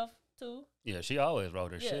her stuff too. Yeah, she always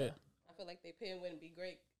wrote her shit. I feel like their pen wouldn't be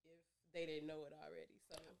great if they didn't know it already.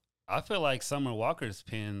 So I feel like Summer Walker's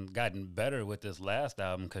pen gotten better with this last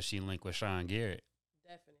album because she linked with Sean Garrett.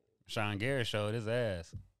 Definitely. Sean Garrett showed his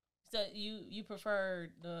ass. So you prefer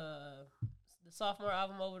the sophomore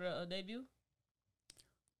album over the debut?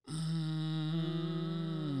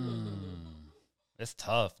 It's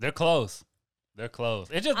tough. They're close. It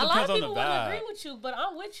just depends on the vibe. A lot of people wouldn't agree with you, but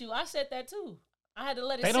I'm with you. I said that too. I had to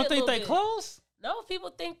let it. They don't think they close. No, people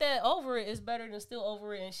think that Over It is better than Still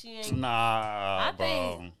Over It, and she ain't. Nah,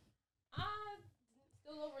 Still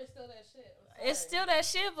Over It, still that shit. It's still that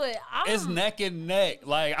shit, but it's neck and neck.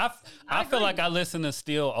 Like I feel like I listen to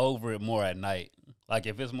Still Over It more at night. Like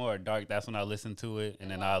if it's more dark, that's when I listen to it,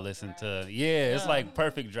 and then I listen to it's like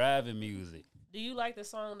perfect driving music. Do you like the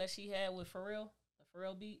song that she had with Pharrell, the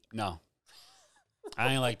Pharrell beat? No,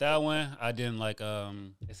 I ain't like that one. I didn't like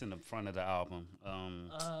it's in the front of the album.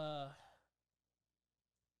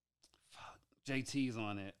 JT's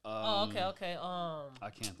on it. Okay. I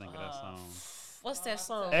can't think of that song. What's that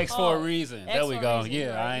song? X for a Reason. There we go. Reason.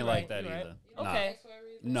 Yeah, I ain't like right, that either. Okay.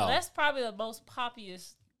 No. So that's probably the most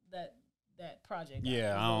populous that project.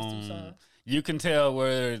 Yeah, you can tell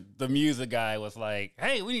where the music guy was like,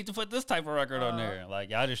 "Hey, we need to put this type of record on there." Like,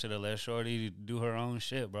 y'all just should have let Shorty do her own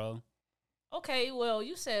shit, bro. Okay, well,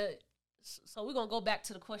 you said so. We're gonna go back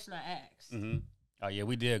to the question I asked. Mm-hmm. Oh yeah,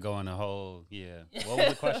 we did go in the whole What was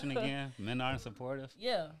the question again? Men aren't supportive.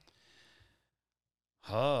 Yeah.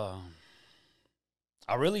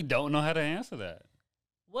 I really don't know how to answer that.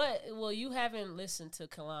 What? Well, you haven't listened to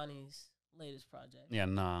Kehlani's latest project. Yeah,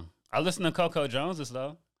 nah. I listen to Coco Jones's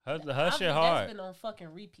though. Her shit That's hard. been on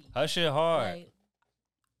fucking repeat. Her shit hard. Like,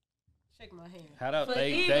 shake my hand. Shout out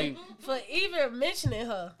for even mentioning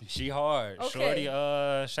her. She hard. Okay. Shorty,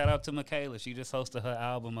 shout out to Michaela. She just hosted her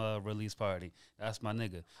album release party. That's my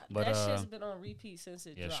nigga. But that shit's been on repeat since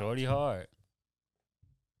it dropped. Yeah, Shorty hard.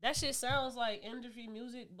 That shit sounds like industry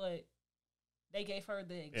music, but they gave her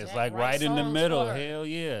the exact It's like right in the middle. Hell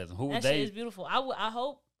yeah. That shit is beautiful. I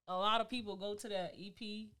hope a lot of people go to that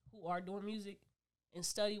EP who are doing music and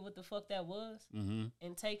study what the fuck that was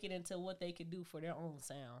and take it into what they could do for their own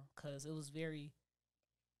sound, because it was very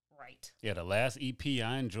right. Yeah, the last EP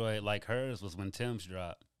I enjoyed like hers was when Tim's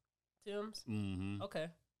dropped. Tim's? Mm-hmm. Okay.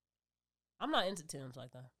 I'm not into Tim's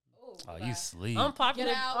like that. Oh, move. Oh, you sleep.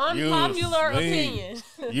 Unpopular You opinion.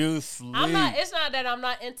 You sleep. I'm not. It's not that I'm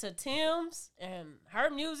not into Tim's and her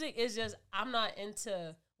music. It's just I'm not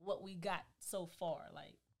into what we got so far.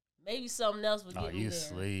 Like maybe something else would get me you there.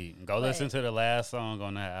 sleep. Go listen to the last song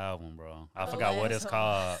on that album, bro. I forgot what it's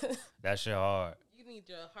called. That shit hard. You need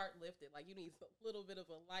your heart lifted. Like you need a little bit of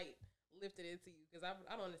a light lifted into you because I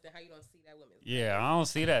don't understand how you don't see that woman. Yeah, I don't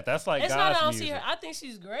see that. That's like it's God's not. I don't music. see her. I think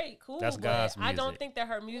she's great. Cool. That's God's music. I don't think that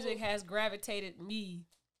her music has gravitated me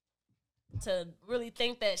to really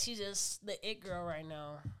think that she's just the it girl right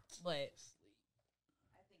now. But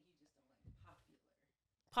I think you just don't like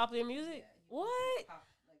popular music. What?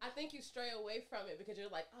 I think you stray away from it because you're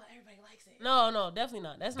like, oh, everybody likes it. No, definitely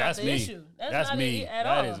not. That's not the me. issue. That's not me. it at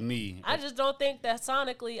all. That is me. I just don't think that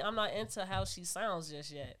sonically I'm not into how she sounds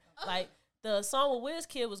just yet. Like the song with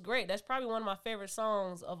Wizkid was great. That's probably one of my favorite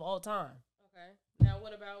songs of all time. Okay. Now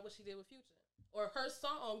what about what she did with Future? Or her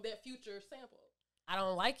song that Future sampled? I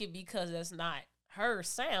don't like it because that's not her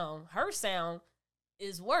sound. Her sound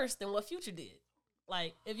is worse than what Future did.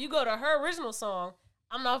 Like if you go to her original song,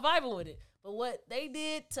 I'm not vibing with it. But what they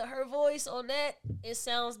did to her voice on that, it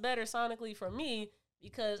sounds better sonically for me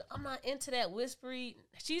because I'm not into that whispery.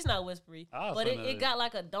 She's not whispery, but it got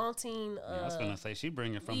like a daunting. I was gonna say she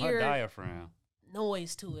bring it from her diaphragm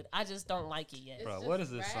noise to it. I just don't like it yet. Bro, what is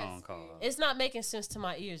this song called? It's not making sense to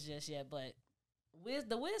my ears just yet. But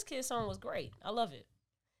the Wizkid song was great. I love it.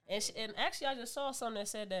 And actually, I just saw something that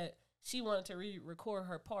said that she wanted to re-record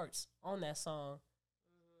her parts on that song,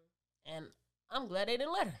 and I'm glad they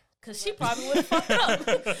didn't let her. Because she probably would have fucked it up.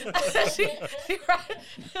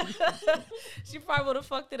 she probably would have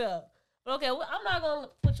fucked it up. But okay, well, I'm not going to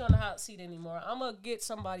put you on the hot seat anymore. I'm going to get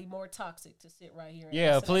somebody more toxic to sit right here.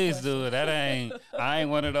 And please do it. I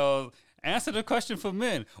ain't one of those. Answer the question for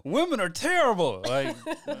men. Women are terrible. Like,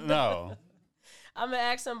 no. I'm going to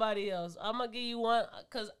ask somebody else. I'm going to give you one.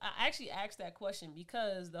 Because I actually asked that question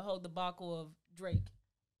because the whole debacle of Drake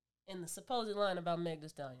and the supposed line about Meg Thee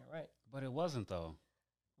Stallion, right? But it wasn't, though.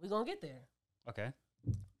 We're going to get there. Okay.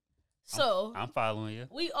 So. I'm following you.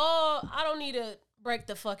 I don't need to break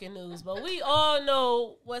the fucking news, but we all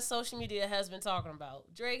know what social media has been talking about.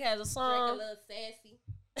 Drake has a song. Drake a little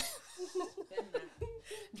sassy.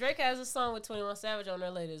 Drake has a song with 21 Savage on their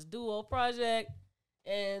latest duo project.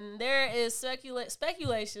 And there is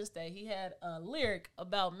speculations that he had a lyric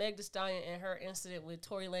about Meg Thee Stallion and her incident with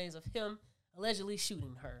Tory Lanez of him allegedly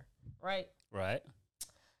shooting her. Right? Right.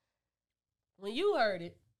 When you heard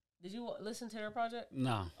it, did you listen to their project?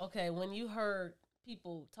 No. Okay, when you heard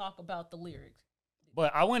people talk about the lyrics.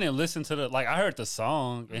 But I went and listened to I heard the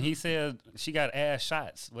song, and he said she got ass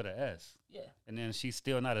shots with an S. Yeah. And then she's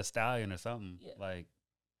still not a stallion or something. Yeah. Like.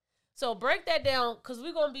 So break that down, because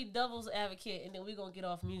we're going to be devil's advocate, and then we're going to get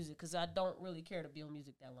off music, because I don't really care to be on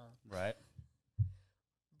music that long. Right.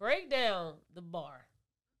 Break down the bar.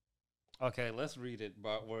 Okay, let's read it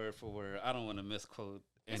word for word. I don't want to misquote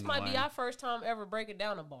This might be our first time ever breaking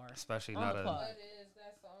down a bar. Especially What is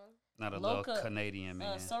that song? Not a Loca, little Canadian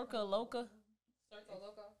man. Circa Loca. Circa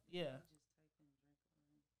Loca? Yeah.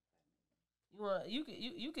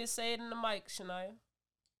 You can say it in the mic, Shania.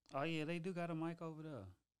 Oh yeah, they do got a mic over there.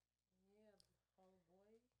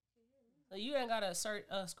 So you ain't gotta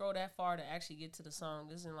scroll that far to actually get to the song.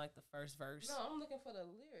 This is in like the first verse. No, I'm looking for the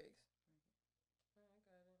lyrics.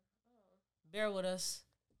 Bear with us.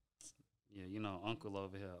 Yeah, Uncle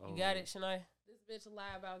over here. You got it, Shania? This bitch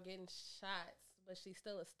lie about getting shots, but she's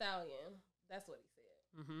still a stallion. That's what he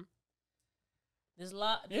said. Mm-hmm.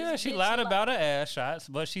 She lied about her ass shots,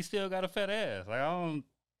 but she still got a fat ass. Like I don't.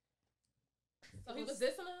 So he was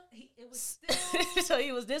dissing her? It was still. So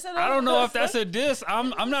he was dissing her? I don't know if that's a diss.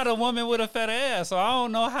 I'm not a woman with a fat ass, so I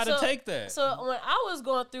don't know how to take that. So when I was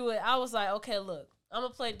going through it, I was like, okay, look. I'm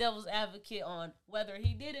going to play devil's advocate on whether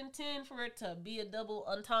he did intend for it to be a double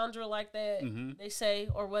entendre like that, they say,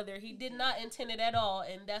 or whether he did not intend it at all,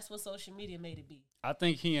 and that's what social media made it be. I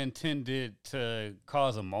think he intended to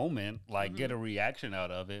cause a moment, like get a reaction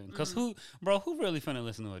out of it. Because who really finna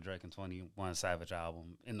listen to a Drake and 21 Savage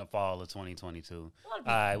album in the fall of 2022? All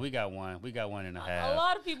right, we got one. We got 1.5. A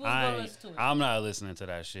lot of people is going to listen to it. I'm not listening to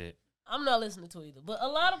that shit. I'm not listening to it either, but a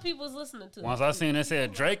lot of people is listening to it. Once I seen it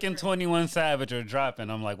said Drake and 21 Savage are dropping,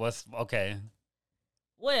 I'm like, what's okay?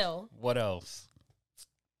 Well, what else?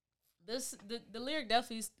 The lyric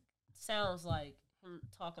definitely sounds like him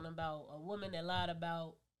talking about a woman that lied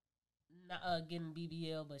about not getting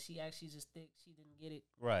BBL, but she actually just thick. She didn't get it.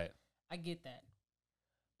 Right. I get that.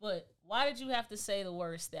 But why did you have to say the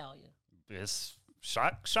word stallion? It's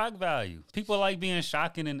shock value. People like being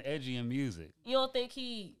shocking and edgy in music. You don't think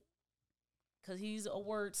because he's a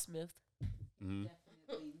wordsmith. Mm-hmm.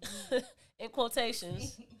 in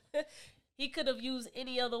quotations. He could have used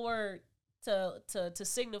any other word to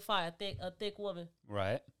signify a thick woman.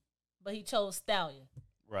 Right. But he chose stallion.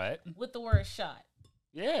 Right. With the word shot.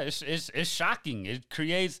 Yeah, it's shocking. It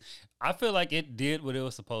creates. I feel like it did what it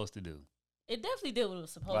was supposed to do. It definitely did what it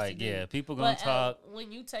was supposed to do. Yeah, people gonna talk.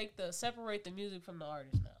 When you separate the music from the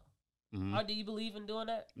artist now, or do you believe in doing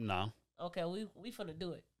that? No. Okay, we finna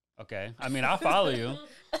do it. Okay, I mean, I'll follow you.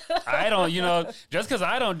 I don't, just because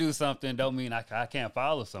I don't do something don't mean I can't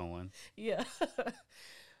follow someone. Yeah.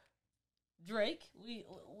 Drake,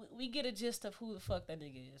 we get a gist of who the fuck that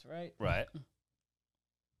nigga is, right? Right.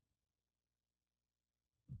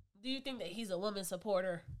 Do you think that he's a woman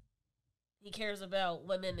supporter? He cares about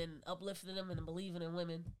women and uplifting them and believing in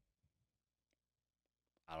women?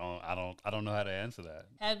 I don't know how to answer that.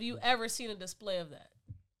 Have you ever seen a display of that?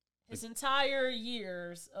 His entire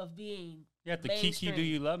years of being the Kiki Do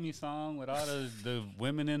You Love Me song with all the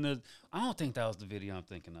women in the... I don't think that was the video I'm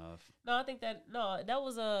thinking of. No, I think that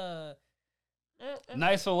was a...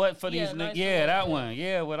 Nice for what for these niggas? Nice Yeah, that one.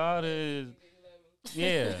 Yeah, with all the...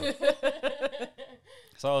 Yeah.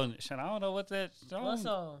 So, shit, I don't know what that... What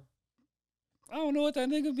song? I don't know what that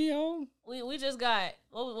nigga be on. We just got...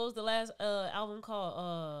 What was the last album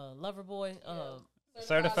called? Lover Boy?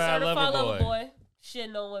 Certified Lover Boy.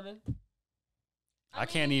 Shitting on women. I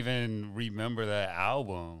can't even remember that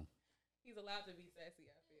album. He's allowed to be sassy,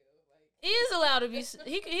 I feel. He is allowed to be...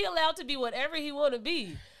 He allowed to be whatever he want to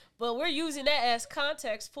be. But we're using that as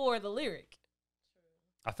context for the lyric.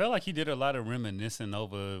 I feel like he did a lot of reminiscing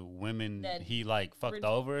over women that he fucked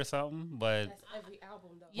over or something. But that's every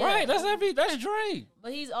album, though. Yeah. Right, that's Drake.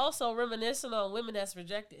 But he's also reminiscing on women that's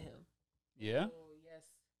rejected him. Yeah. Oh, yes.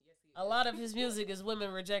 A lot of his music is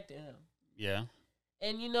women rejecting him. Yeah.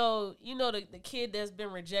 And the kid that's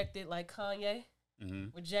been rejected, like Kanye,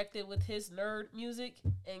 rejected with his nerd music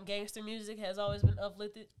and gangster music has always been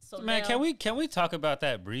uplifted. So man, now, can we talk about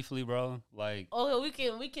that briefly, bro? we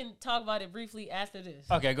can talk about it briefly after this.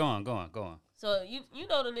 Okay, go on. So you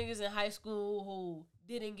know the niggas in high school who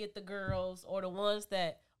didn't get the girls, or the ones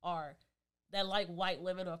that like white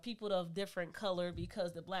women or people of different color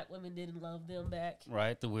because the black women didn't love them back.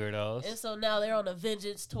 Right, the weirdos. And so now they're on a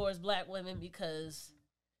vengeance towards black women because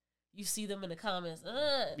you see them in the comments.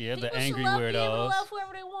 Yeah, the angry people should weirdos. love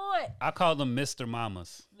whoever they want. I call them Mr.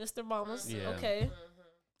 Mamas. Mr. Mamas. Yeah. Okay.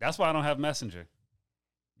 That's why I don't have Messenger.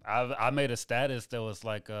 I made a status that was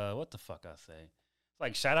like, what the fuck I say?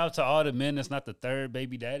 Like, shout out to all the men that's not the third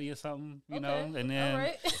baby daddy or something, you know? And then, all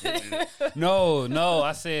right. no,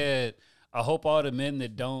 I said, I hope all the men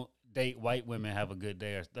that don't date white women have a good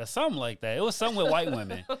day or something like that. It was something with white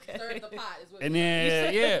women. Okay. Stir the pot is what and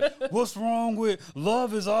then, what's wrong with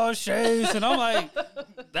love is all shades? And I'm like,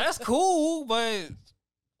 that's cool, but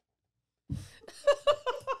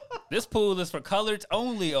this pool is for coloreds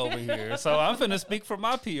only over here. So I'm finna speak from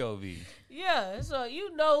my POV. Yeah, so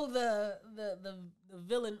you know the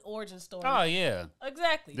villain origin story. Oh, yeah.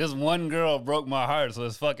 Exactly. This one girl broke my heart, so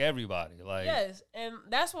it's fuck everybody. Like, yes, and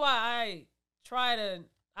that's why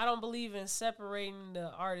I don't believe in separating the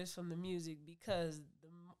artist from the music, because the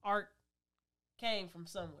art came from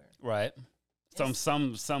somewhere. Right.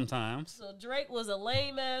 Sometimes. So Drake was a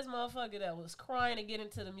lame ass motherfucker that was crying to get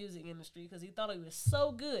into the music industry because he thought he was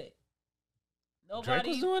so good. Drake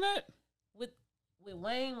was doing that? With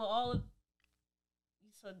Wayne, with all of...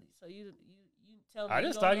 So you tell me. I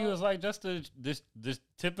just thought he was like just this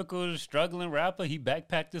typical struggling rapper. He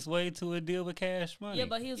backpacked his way to a deal with Cash Money. Yeah,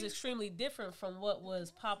 but he was extremely different from what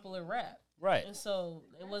was popular rap. Right. And so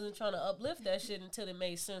it wasn't trying to uplift that shit until it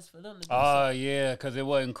made sense for them to do Oh, yeah, because it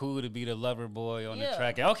wasn't cool to be the lover boy on the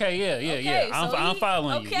track. Okay, yeah. I'm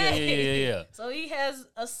following you. Yeah. So he has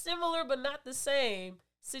a similar but not the same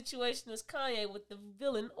situation as Kanye with the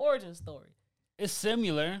villain origin story. It's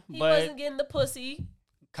similar, He but wasn't getting the pussy.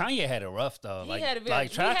 Kanye had it rough though. He had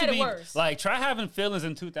it worse. Like, try having feelings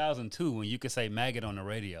in 2002 when you could say maggot on the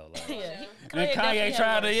radio. Like, Yeah, and Kanye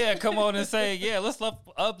tried to come on and say, let's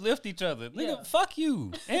uplift each other. Nigga, fuck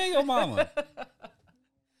you and your mama.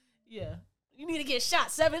 Yeah. You need to get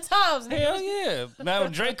shot 7 times. Nigga. Hell yeah. Now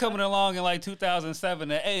Drake coming along in like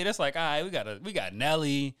 2007 and 8, it's like, all right, we got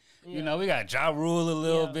Nelly. Yeah. You know, we got Ja Rule a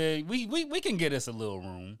little bit. We can get us a little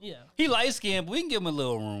room. Yeah. He light skinned, but we can give him a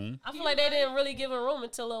little room. I feel like they didn't really give him room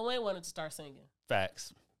until Lil Wayne wanted to start singing.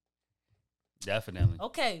 Facts. Definitely.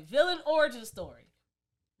 Okay, villain origin story.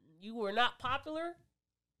 You were not popular.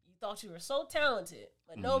 You thought you were so talented,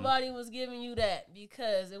 but nobody was giving you that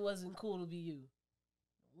because it wasn't cool to be you.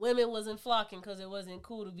 Women wasn't flocking because it wasn't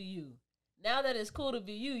cool to be you. Now that it's cool to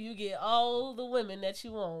be you, you get all the women that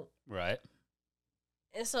you want. Right.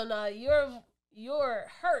 And so now you're you're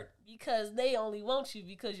hurt because they only want you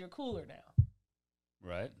because you're cooler now.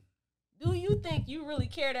 Right. Do you think you really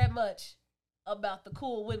care that much about the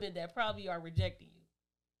cool women that probably are rejecting you?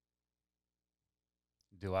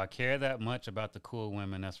 Do I care that much about the cool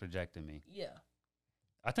women that's rejecting me? Yeah.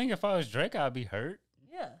 I think if I was Drake, I'd be hurt.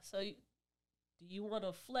 Yeah. So do you want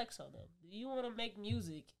to flex on them? Do you want to make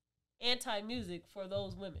music, anti-music for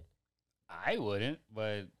those women? I wouldn't,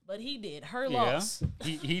 but he did. Her loss.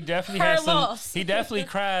 He definitely had some. Loss. He definitely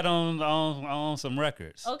cried on some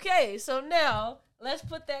records. Okay, so now let's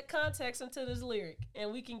put that context into this lyric,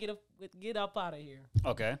 and we can get up out of here.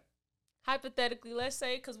 Okay. Hypothetically, let's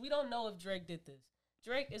say, because we don't know if Drake did this.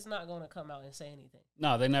 Drake is not going to come out and say anything.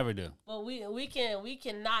 No, they never do. But we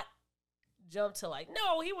cannot jump to like,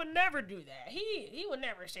 no, he would never do that. He would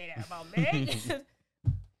never say that about Meg.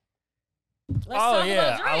 Oh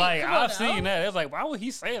yeah, I've seen that. It's like, why would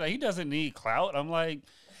he say that? He doesn't need clout. I'm like,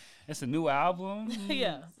 it's a new album.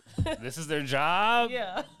 Yeah, this is their job.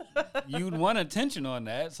 Yeah, you'd want attention on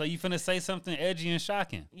that, so you finna say something edgy and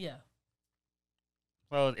shocking. Yeah.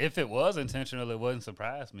 Well, if it was intentional, it wouldn't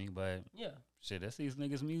surprise me. But yeah, shit, that's these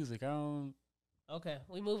niggas' music. I don't. Okay,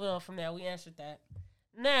 we moving on from that. We answered that.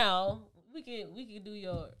 Now we can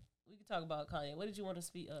talk about Kanye. What did you want to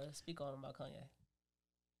speak on about Kanye?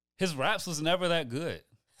 His raps was never that good.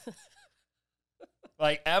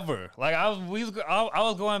 Like ever. Like I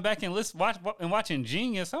was going back and watching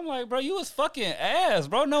Genius. I'm like, bro, you was fucking ass,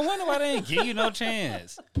 bro. No wonder why they ain't give you no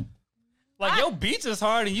chance. Like your beats is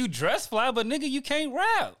hard and you dress fly, but nigga, you can't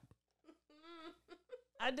rap.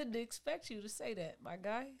 I didn't expect you to say that, my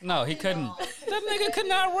guy. No, he couldn't. That nigga could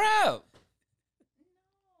not rap.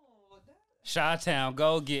 Chi-Town,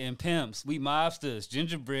 go getting pimps. We mobsters.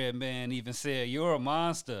 Gingerbread Man even said, you're a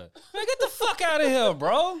monster. Man, get the fuck out of here,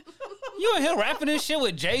 bro. You in here rapping this shit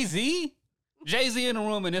with Jay-Z? Jay-Z in the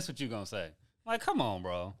room, and this what you gonna say. Like, come on,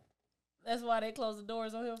 bro. That's why they closed the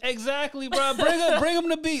doors on him? Exactly, bro. Bring him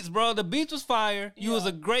the beats, bro. The beats was fire. You was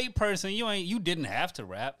a great person. You didn't have to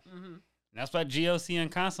rap. Mm-hmm. That's why GOC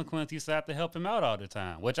and Consequence used to have to help him out all the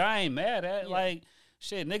time, which I ain't mad at. Yeah. Like,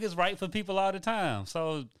 shit, niggas write for people all the time.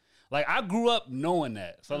 So... like, I grew up knowing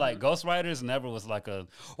that. So, like, ghostwriters never was like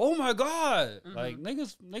oh, my God. Mm-hmm. Like,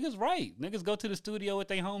 niggas write. Niggas go to the studio with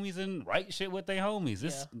their homies and write shit with their homies.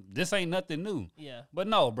 This ain't nothing new. Yeah. But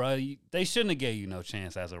no, bro, they shouldn't have gave you no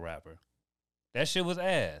chance as a rapper. That shit was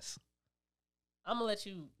ass. I'm going to let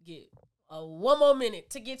you get one more minute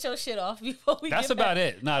to get your shit off before we That's get about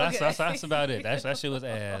back. It. No, that's about it. That shit was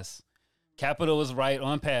ass. Capital was right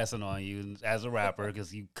on passing on you as a rapper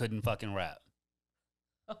because you couldn't fucking rap.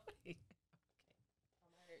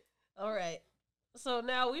 All right. So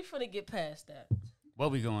now we finna get past that. Where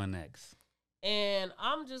we going next? And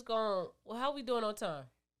I'm just going, well, how we doing on time?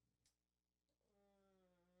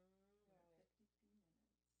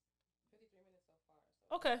 53 minutes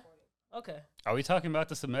so far. Okay. Okay. Are we talking about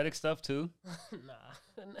the Semitic stuff too? Nah.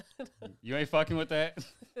 You ain't fucking with that?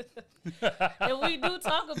 If we do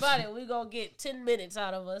talk about it, we gonna get 10 minutes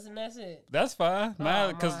out of us, and that's it. That's fine.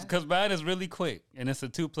 Because mine is really quick, and it's a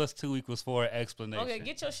 2 + 2 = 4 explanation. Okay,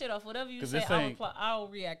 get your shit off. Whatever you say, I'll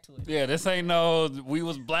react to it. Yeah, this ain't no, we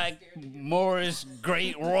was black, Moorish,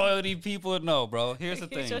 great royalty people. No, bro. Here's the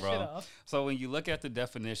thing, bro. So when you look at the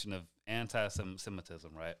definition of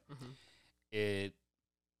anti-Semitism, right, it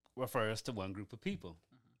refers to one group of people.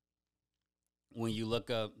 When you look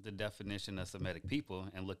up the definition of Semitic people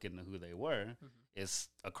and look into who they were, it's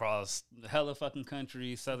across hella fucking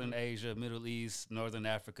countries, Southern Asia, Middle East, Northern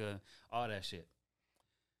Africa, all that shit.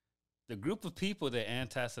 The group of people that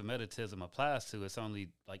anti-Semitism applies to, it's only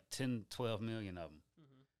like 10, 12 million of them.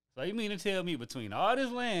 So you mean to tell me between all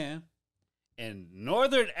this land and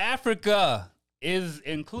Northern Africa is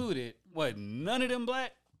included, what, none of them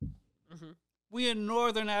black? We in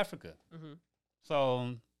Northern Africa.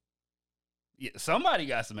 So... yeah, somebody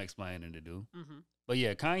got some explaining to do. But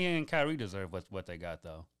yeah, Kanye and Kyrie deserve what they got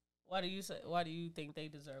though. Why do you think they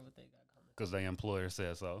deserve what they got coming? Because their employer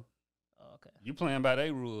said so. Oh, okay. You playing by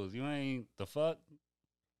their rules. You ain't the fuck.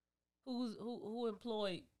 Who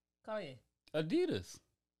employed Kanye? Adidas.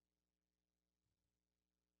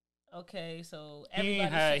 Okay, so he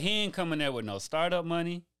ain't coming there with no startup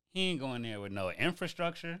money. He ain't going there with no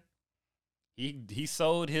infrastructure. He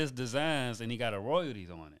sold his designs and he got a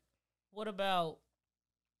royalties on it. What about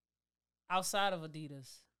outside of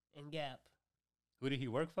Adidas and Gap? Who did he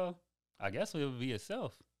work for? I guess it would be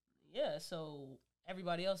himself. Yeah, so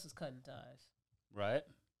everybody else is cutting ties. Right.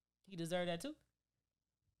 He deserved that too?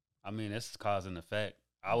 I mean, it's cause and effect.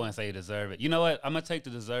 I wouldn't say he deserved it. You know what? I'm going to take the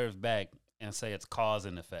deserves back and say it's cause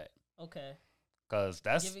and effect. Okay. Cause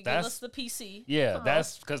give us the PC. Yeah,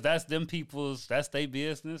 because that's them people's. That's their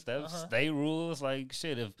business. That's they rules. Like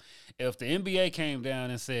shit. If the NBA came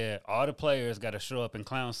down and said all the players got to show up in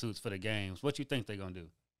clown suits for the games, what you think they gonna do?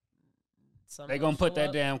 They gonna put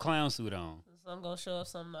that damn clown suit on. Some gonna show up,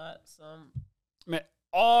 some not. Some man,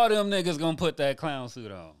 all them niggas gonna put that clown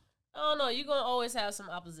suit on. I don't know. You're gonna always have some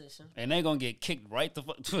opposition, and they gonna get kicked right the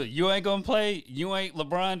fuck. You ain't gonna play. You ain't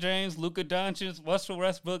LeBron James, Luka Doncic, Russell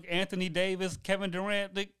Westbrook, Anthony Davis, Kevin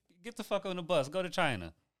Durant. Get the fuck on the bus. Go to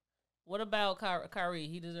China. What about Kyrie?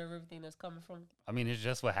 He deserves everything that's coming from him. I mean, it's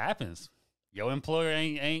just what happens. Your employer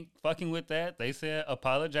ain't fucking with that. They said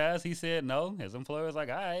apologize. He said no. His employer was like,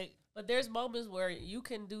 all right. But there's moments where you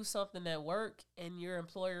can do something at work and your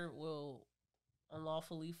employer will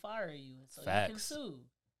unlawfully fire you, so Facts. you can sue.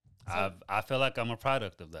 I feel like I'm a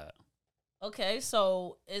product of that. Okay,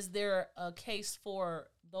 so is there a case for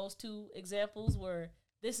those two examples where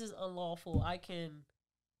this is unlawful? I can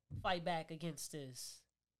fight back against this.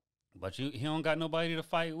 But he don't got nobody to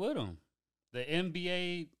fight with him. The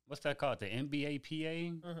NBA, what's that called? The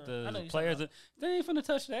NBAPA? The players, they ain't finna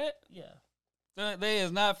touch that. Yeah. They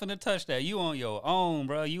is not finna touch that. You on your own,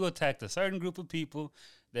 bro. You attacked a certain group of people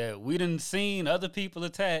that we done seen other people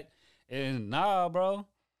attack. And nah, bro.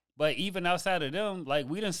 But even outside of them, like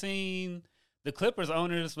we done seen the Clippers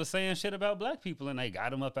owners was saying shit about black people and they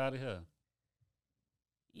got them up out of here.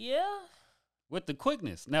 Yeah. With the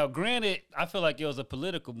quickness. Now, granted, I feel like it was a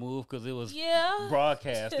political move because it was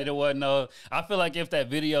broadcast. It wasn't no. I feel like if that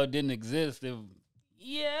video didn't exist,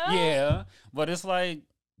 yeah. But it's like,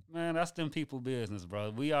 man, that's them people business,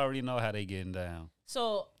 bro. We already know how they getting down.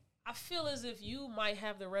 So I feel as if you might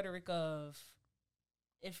have the rhetoric of,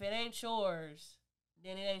 if it ain't yours,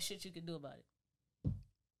 then it ain't shit you can do about it.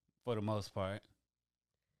 For the most part.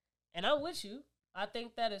 And I'm with you. I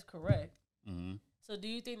think that is correct. Mm-hmm. So do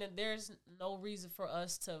you think that there's no reason for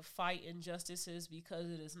us to fight injustices because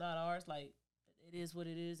it is not ours? Like, it is what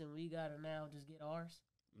it is and we got to now just get ours?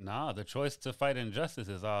 Nah, the choice to fight injustice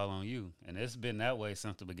is all on you. And it's been that way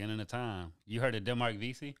since the beginning of time. You heard of Denmark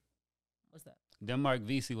Vesey? What's that? Denmark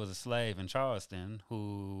Vesey was a slave in Charleston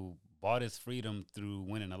who bought his freedom through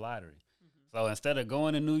winning a lottery. So instead of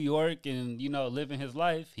going to New York and, living his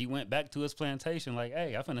life, he went back to his plantation like,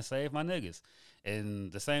 hey, I'm finna save my niggas.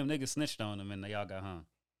 And the same niggas snitched on him and they all got hung.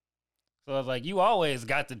 So I was like, you always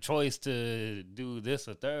got the choice to do this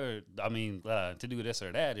or third. I mean, to do this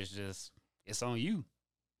or that. It's just, it's on you.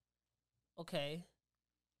 Okay.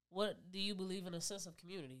 What do you believe in a sense of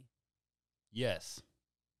community? Yes.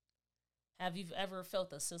 Have you ever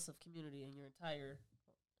felt a sense of community in your entire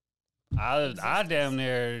I damn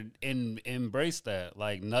near embrace that.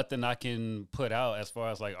 Like nothing I can put out as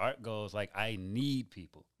far as like art goes. Like I need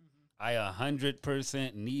people. I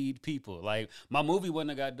 100% need people. Like my movie wouldn't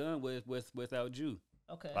have got done without Jew.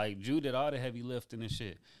 Okay. Like Jew did all the heavy lifting and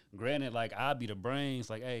shit. Granted, like I'll be the brains.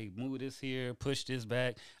 Like, hey, move this here, push this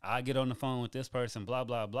back. I get on the phone with this person, blah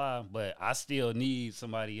blah blah. But I still need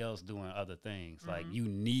somebody else doing other things. Like you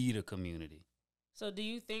need a community. So do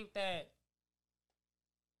you think that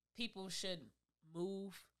people should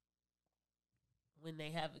move when they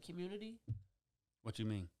have a community? What you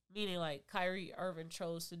mean? Meaning like Kyrie Irving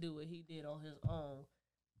chose to do what he did on his own.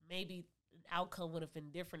 Maybe the outcome would have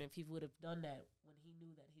been different if he would have done that when he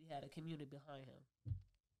knew that he had a community behind him.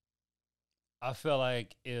 I feel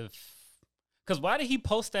like because why did he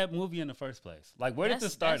post that movie in the first place? Like, where did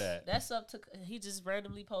this start at? That's up to, he just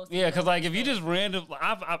randomly posted. Yeah, because like if you just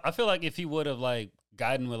I feel like if he would have like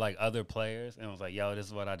gotten with like other players and was like, yo, this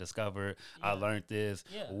is what I discovered. I learned this.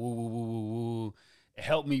 Yeah. Woo, woo, woo, woo, woo.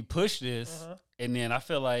 Help me push this. And then I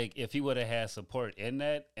feel like if he would have had support in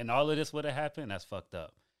that and all of this would have happened, that's fucked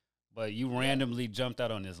up. But you randomly jumped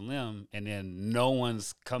out on this limb and then no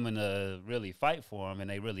one's coming to really fight for him and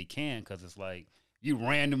they really can because it's like you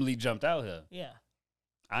randomly jumped out here. Yeah.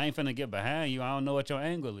 I ain't finna get behind you. I don't know what your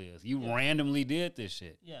angle is. You randomly did this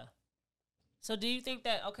shit. Yeah. So do you think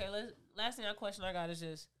that, okay, last thing, question I got is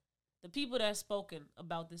just the people that spoken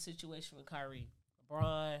about this situation with Kyrie,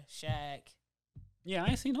 LeBron, Shaq. Yeah, I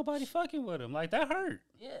ain't seen nobody fucking with him. Like, that hurt.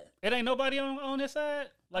 Yeah. It ain't nobody on this side?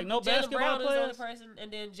 Like, no Jaylen basketball Brown players? is the only person,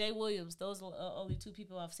 and then Jay Williams. Those are only two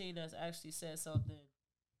people I've seen that's actually said something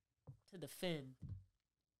to defend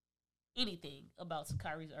anything about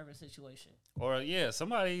Kyrie's Irving situation. Or,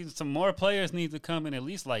 some more players need to come and at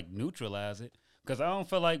least, like, neutralize it. Because I don't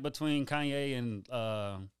feel like between Kanye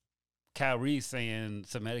and Kyrie saying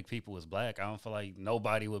Semitic people is black, I don't feel like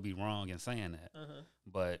nobody would be wrong in saying that.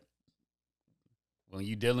 But when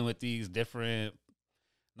you're dealing with these different,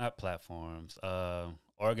 not platforms,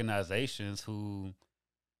 organizations who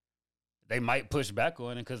they might push back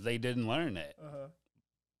on it because they didn't learn that.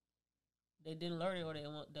 They didn't learn it, or they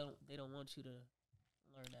don't want you to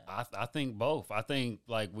learn that. I think both. I think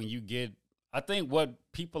like when you get, I think what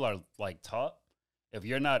people are like taught, if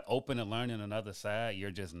you're not open to learning another side,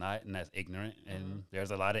 you're just not, and that's ignorant. And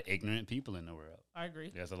there's a lot of ignorant people in the world. I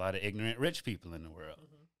agree. There's a lot of ignorant rich people in the world.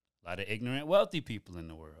 A lot of ignorant wealthy people in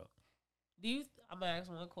the world. I'm gonna ask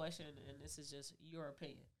one question, and this is just your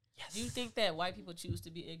opinion. Yes. Do you think that white people choose to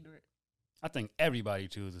be ignorant? I think everybody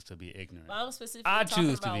chooses to be ignorant. But I'm specifically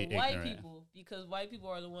talking about white people because white people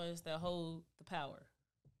are the ones that hold the power.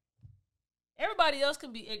 Everybody else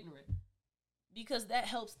can be ignorant because that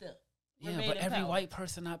helps them. Yeah, but every white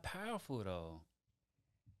person not powerful though.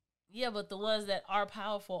 Yeah, but the ones that are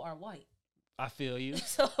powerful are white. I feel you.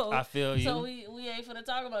 I feel you. So we ain't finna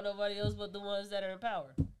talk about nobody else but the ones that are in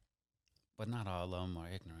power. But not all of them are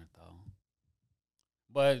ignorant though.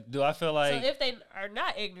 But do I feel like... So if they are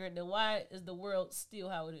not ignorant, then why is the world still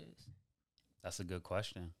how it is? That's a good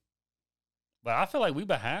question. But I feel like we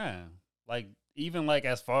behind. Like, even like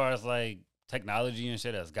as far as like technology and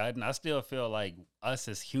shit has gotten, I still feel like us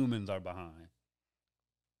as humans are behind.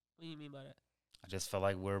 What do you mean by that? I just feel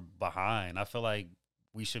like we're behind. I feel like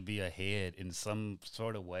we should be ahead in some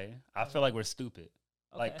sort of way. I feel like we're stupid.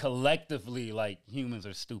 Okay. Like collectively, like humans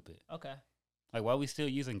are stupid. Okay. Like why are we still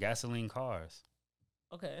using gasoline cars?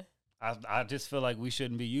 Okay. I just feel like we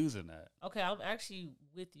shouldn't be using that. Okay, I'm actually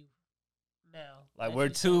with you now. Like we're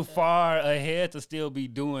too far ahead to still be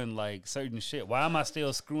doing like certain shit. Why am I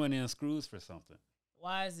still screwing in screws for something?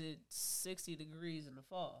 Why is it 60 degrees in the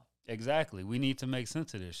fall? Exactly. We need to make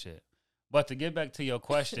sense of this shit. But to get back to your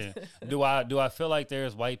question, do I feel like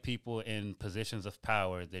there's white people in positions of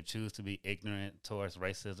power that choose to be ignorant towards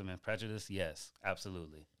racism and prejudice? Yes,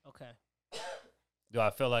 absolutely. Okay. Do I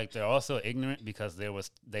feel like they're also ignorant because they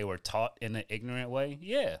were taught in an ignorant way?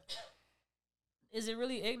 Yeah. Is it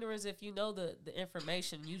really ignorance if you know the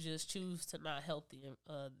information, you just choose to not help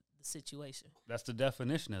the situation? That's the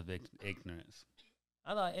definition of ignorance.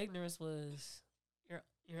 I thought ignorance was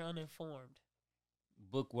you're uninformed.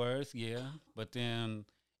 Book words, yeah. But then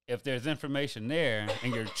if there's information there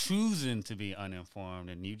and you're choosing to be uninformed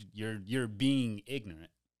and you're being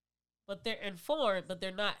ignorant. But they're informed, but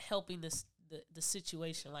they're not helping the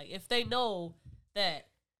situation. Like if they know that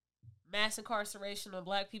mass incarceration of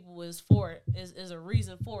black people is a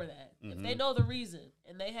reason for that. Mm-hmm. If they know the reason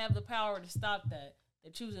and they have the power to stop that,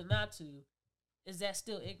 they're choosing not to. Is that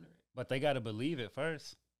still ignorant? But they got to believe it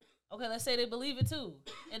first. Okay, let's say they believe it too,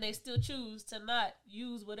 and they still choose to not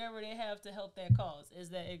use whatever they have to help that cause.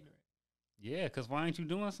 Is that ignorant? Yeah, because why ain't you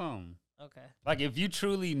doing something? Okay. Like if you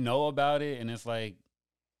truly know about it and it's like,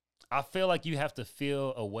 I feel like you have to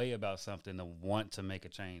feel a way about something to want to make a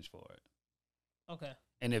change for it. Okay.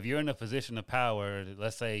 And if you're in a position of power,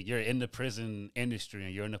 let's say you're in the prison industry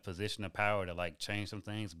and you're in a position of power to like change some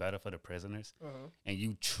things better for the prisoners, and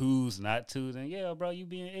you choose not to, then yeah, bro, you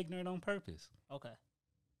being ignorant on purpose. Okay.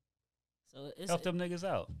 So help them niggas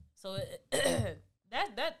out. So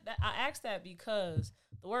that I asked that because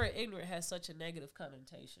the word ignorant has such a negative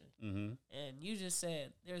connotation, and you just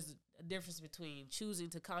said there's a difference between choosing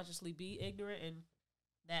to consciously be ignorant and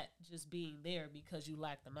that just being there because you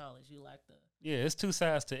lack the knowledge, you lack the. Yeah, it's two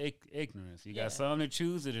sides to ignorance. You got some that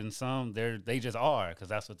choose it, and some they just are because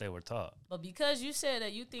that's what they were taught. But because you said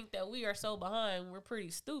that you think that we are so behind, we're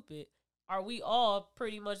pretty stupid. Are we all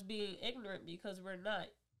pretty much being ignorant because we're not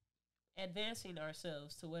advancing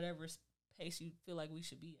ourselves to whatever pace you feel like we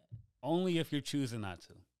should be at? Only if you're choosing not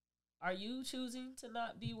to. Are you choosing to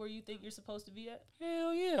not be where you think you're supposed to be at?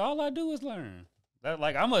 Hell yeah! All I do is learn. That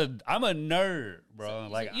like I'm a nerd, bro.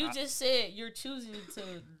 So, like you just said you're choosing to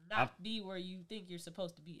not be where you think you're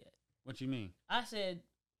supposed to be at. What you mean? I said,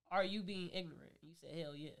 are you being ignorant? You said,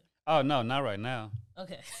 hell yeah. Oh no, not right now.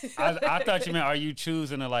 Okay. I thought you meant, are you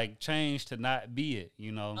choosing to like change to not be it?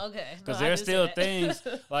 You know? Okay. Because there's still things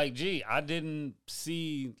like, gee, I didn't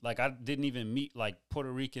even meet like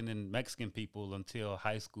Puerto Rican and Mexican people until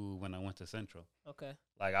high school when I went to Central. Okay.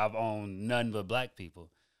 Like I've owned none but black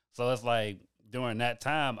people, so it's like during that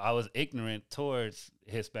time I was ignorant towards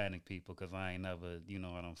Hispanic people because I ain't never, you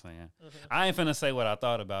know what I'm saying? I ain't finna say what I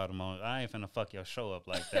thought about them. I ain't finna fuck your show up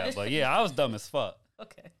like that. But yeah, I was dumb as fuck.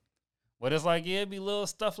 Okay. But it's like, yeah, it'd be little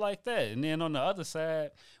stuff like that. And then on the other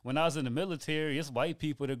side, when I was in the military, it's white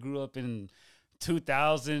people that grew up in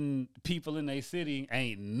 2,000 people in their city.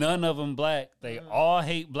 Ain't none of them black. They all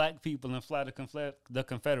hate black people and fly the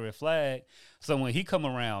Confederate flag. So when he come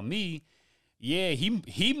around me, yeah,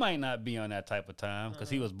 he might not be on that type of time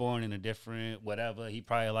because he was born in a different whatever. He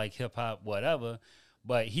probably like hip hop, whatever.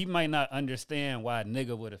 But he might not understand why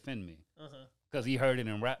nigga would offend me. because he heard it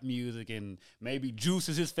in rap music and maybe Juice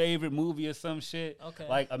is his favorite movie or some shit. Okay.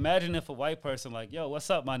 Like, imagine if a white person like, yo, what's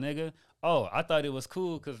up, my nigga? Oh, I thought it was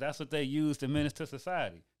cool because that's what they use to menace to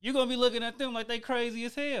society. You're going to be looking at them like they crazy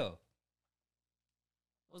as hell.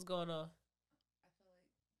 What's going on? I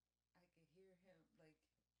feel like I could hear him.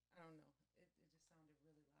 Like, I don't know. It just sounded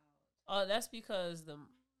really loud. Oh, that's because the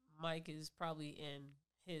mic is probably in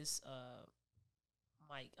his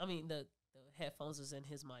mic. I mean, the headphones is in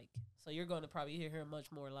his mic. So you're going to probably hear him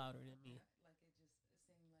much more louder than me. Like, it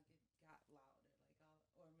seemed like it got louder.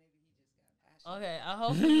 Like, or maybe he just got passionate. Okay,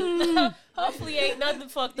 I hopefully ain't nothing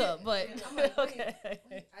fucked up, but I'm like, okay.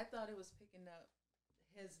 wait, I thought it was picking up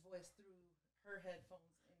his voice through her headphones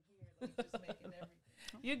in here, like just making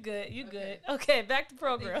everything. You good? You Okay. good? Okay, back to I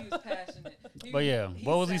program. think he was passionate. But yeah,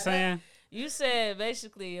 what was he sat up. saying? You said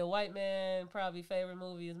basically a white man probably favorite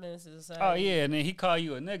movie is Menace to Society. Oh, yeah, and then he call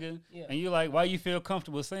you a nigga, Yeah. and you like, why you feel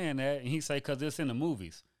comfortable saying that? And he say, because it's in the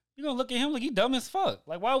movies. You gonna look at him like he dumb as fuck.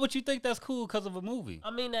 Like, why would you think that's cool because of a movie?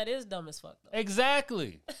 I mean, that is dumb as fuck though.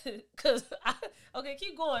 Exactly. Cause okay,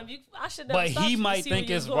 keep going. I should. But he might think think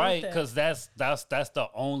it's right because that's the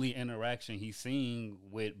only interaction he's seeing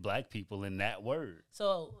with black people in that word.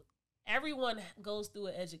 So everyone goes through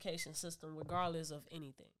an education system regardless of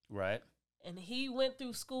anything. Right. And he went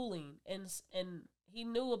through schooling and he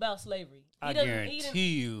knew about slavery. I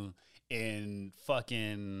guarantee you, in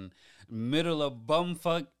fucking middle of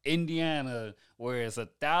bumfuck Indiana, where it's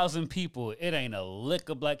 1,000 people, it ain't a lick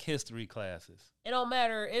of black history classes. It don't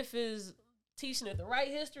matter if it's teaching it the right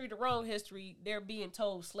history, the wrong history. They're being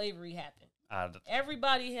told slavery happened.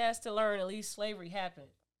 Everybody has to learn at least slavery happened.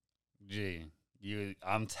 Gee.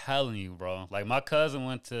 I'm telling you, bro. Like, my cousin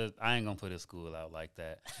went to, I ain't gonna put his school out like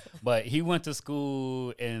that, but he went to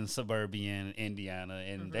school in suburban Indiana,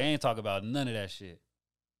 and they ain't talk about none of that shit.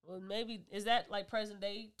 Well, maybe, is that like present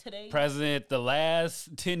day today? President, the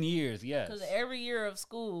last 10 years, yes. Because every year of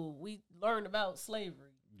school, we learned about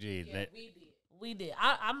slavery. Gee, Yeah, we did.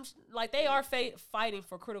 I'm like, they are fighting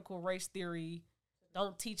for critical race theory.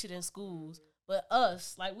 Don't teach it in schools. But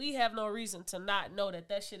us, like, we have no reason to not know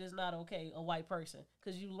that shit is not okay, a white person.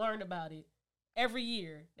 Because you learn about it every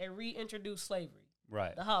year. They reintroduce slavery.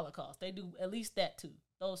 right. The Holocaust. They do at least that too.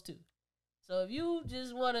 Those two. So if you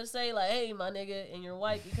just want to say, like, hey, my nigga, and you're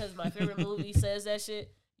white because my favorite movie says that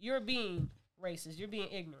shit, you're being racist. You're being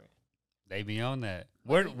ignorant. They be on that.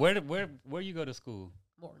 Where you go to school?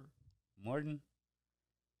 Morton?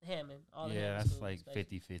 Hammond. All the Yeah, Hammond that's schools, like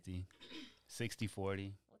basically. 50-50,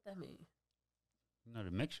 60-40. What that mean? You know,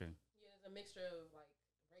 the mixture. Yeah, it's a mixture of like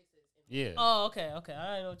races. Yeah. Oh, okay.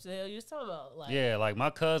 I didn't know what the hell you was talking about. Like, Yeah, like my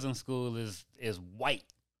cousin's school is white.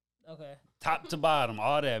 Okay. Top to bottom.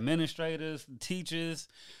 All the administrators, teachers.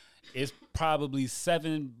 It's probably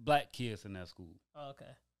 7 black kids in that school. Oh, okay.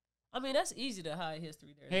 I mean, that's easy to hide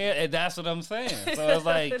history there. Yeah, and that's what I'm saying. So it's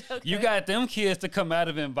like, Okay. you got them kids to come out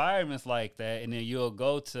of environments like that, and then you'll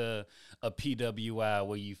go to a PWI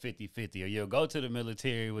where you 50-50, or you'll go to the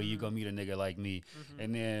military where you go meet a nigga like me,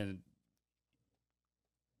 and then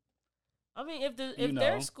I mean, if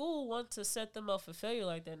their school wants to set them up for failure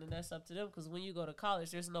like that, then that's up to them. Because when you go to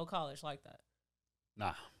college, there's no college like that.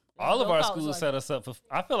 nah. There's All of no our college schools like set that. us up for.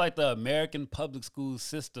 I feel like the American public school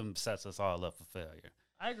system sets us all up for failure.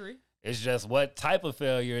 I agree. It's just what type of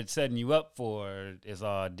failure it's setting you up for is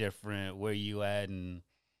all different. Where you at and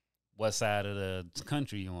what side of the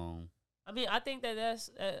country you on. I mean, I think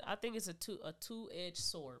I think it's a two-edged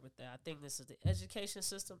sword with that. I think this is the education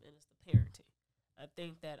system and it's the parenting. I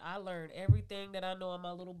think that I learned everything that I know in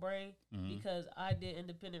my little brain because I did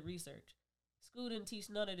independent research. School didn't teach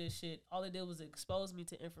none of this shit. All it did was expose me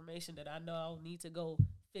to information that I know I'll need to go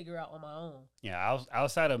figure out on my own. Yeah,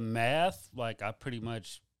 outside of math, like I pretty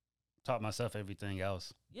much taught myself everything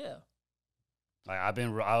else. Yeah. Like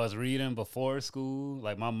I was reading before school.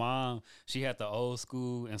 Like my mom, she had the old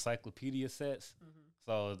school encyclopedia sets.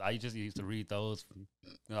 So I just used to read those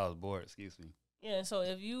when I was bored, excuse me. Yeah, so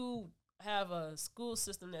if you have a school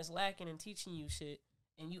system that's lacking in teaching you shit,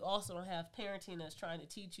 and you also don't have parenting that's trying to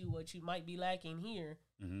teach you what you might be lacking here,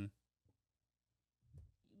 you're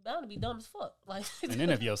bound to be dumb as fuck. Like, and then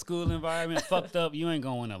if your school environment fucked up, you ain't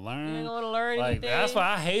going to learn. you ain't going to learn Like anything. that's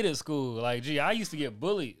why I hated school. Like, gee, I used to get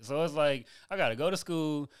bullied, so it's like I gotta go to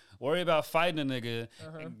school, worry about fighting a nigga,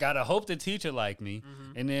 gotta hope the teacher like me,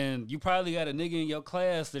 and then you probably got a nigga in your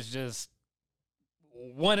class that's just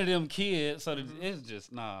one of them kids. So that it's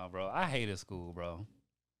just nah, bro. I hated school, bro.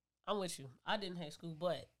 I'm with you. I didn't hate school,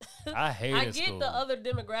 but I hated I get school. the other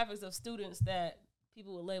demographics of students that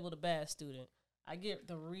people would label the bad student. I get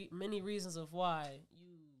the many reasons of why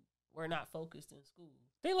you were not focused in school.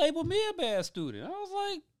 They labeled me a bad student. I was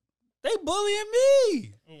like, They bullying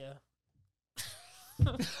me. Yeah.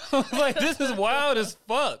 Like, this is wild as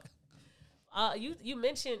fuck. You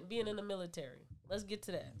mentioned being in the military. Let's get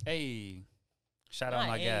to that. Hey, shout out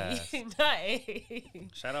my guys. Not a.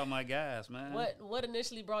 Shout out my guys, man. What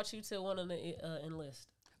initially brought you to wanting to enlist?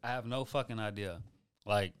 I have no fucking idea.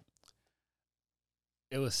 Like,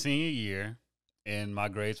 it was senior year, and my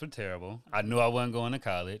grades were terrible. I knew I wasn't going to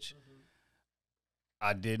college.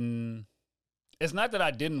 I didn't. It's not that I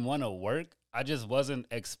didn't want to work. I just wasn't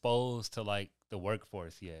exposed to like the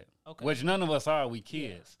workforce yet. Okay. Which none of us are. We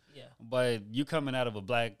kids. Yeah. But you coming out of a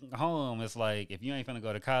black home, it's like if you ain't finna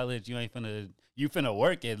go to college, you finna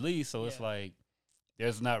work at least. So it's like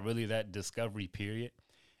there's not really that discovery period.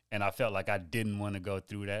 And I felt like I didn't want to go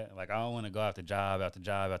through that. Like I don't want to go after job after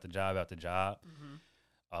job after job after job.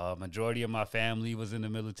 Majority of my family was in the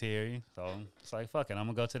military, so it's like fuck it. I'm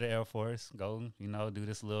gonna go to the Air Force. Go, do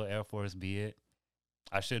this little Air Force bid.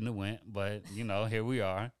 I shouldn't have went, but here we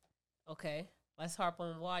are. Okay, let's harp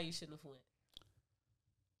on why you shouldn't have went.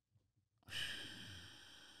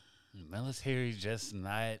 Military just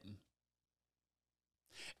not.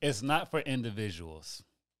 It's not for individuals.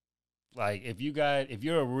 Like if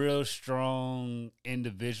you're a real strong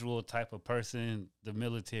individual type of person, the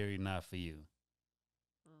military not for you.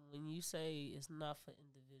 When you say it's not for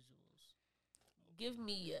individuals, give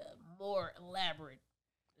me a more elaborate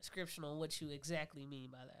description on what you exactly mean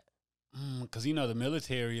by that. Because the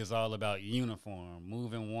military is all about uniform,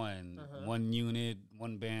 moving one unit,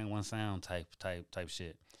 one band, one sound type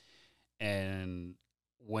shit. And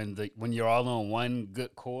when you're all on one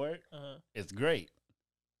good chord, it's great.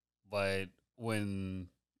 But when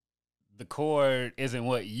the chord isn't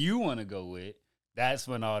what you want to go with, that's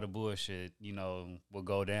when all the bullshit, will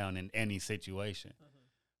go down in any situation.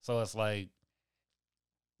 So it's like,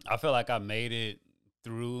 I feel like I made it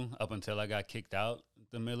through up until I got kicked out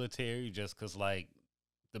the military just because, like,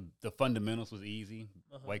 the fundamentals was easy.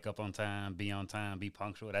 Wake up on time, be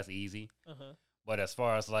punctual. That's easy. But as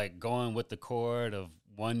far as, like, going with the chord of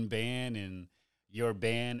one band and your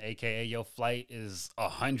band, a.k.a. your flight, is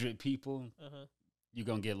 100 people, you're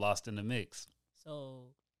going to get lost in the mix. So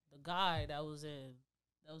the guy that was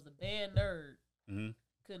the band nerd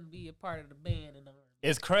couldn't be a part of the band in the Army.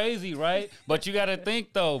 It's crazy, right? But you got to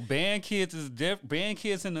think though, band kids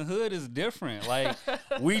in the hood is different. Like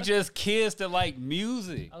we just kids that like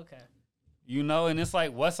music. Okay. And it's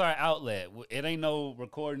like, what's our outlet? It ain't no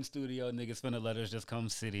recording studio niggas finna let us just come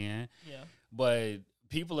sit in. Yeah. But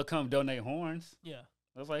people will come donate horns. Yeah.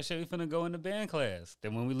 That's like, shit, we finna go into band class.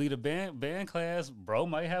 Then when we leave the band class, bro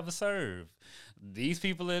might have a serve. These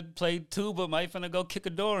people that played tuba might finna go kick a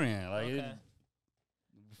door in. Like, okay.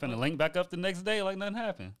 Finna link back up the next day like nothing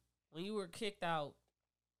happened. When you were kicked out,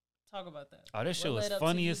 talk about that. Oh, this shit was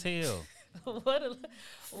funny as hell.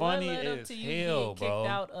 Funny as hell, bro. Kicked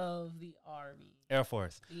out of the Army. Air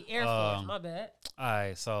Force. The Air Force, my bad. All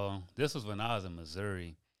right, so this was when I was in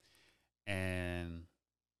Missouri. And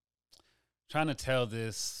trying to tell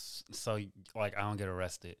this so, like, I don't get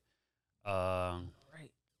arrested. Right.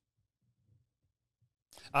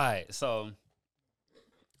 All right, so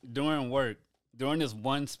during this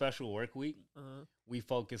one special work week, we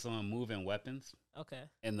focus on moving weapons. Okay.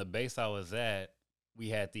 And the base I was at, we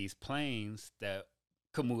had these planes that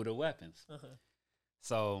could move the weapons.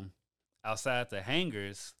 So outside the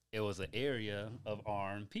hangars, it was an area of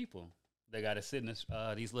armed people. They got to sit in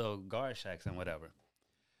these little guard shacks and whatever.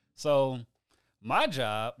 So my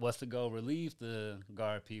job was to go relieve the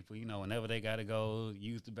guard people, whenever they got to go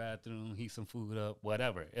use the bathroom, heat some food up,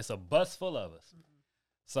 whatever. It's a bus full of us.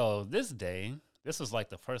 So this was like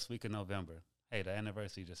the first week of November. Hey, the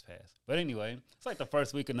anniversary just passed. But anyway, it's like the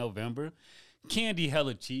first week of November. Candy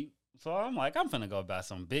hella cheap. So I'm like, I'm finna go buy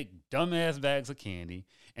some big dumbass bags of candy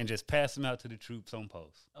and just pass them out to the troops on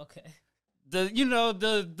post. Okay.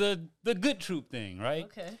 The good troop thing, right?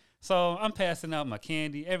 Okay. So I'm passing out my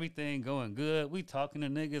candy, everything going good. We talking to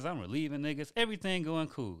niggas, I'm relieving niggas, everything going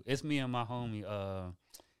cool. It's me and my homie,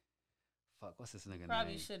 what's this nigga name?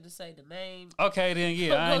 Probably shouldn't say the name. Okay, then,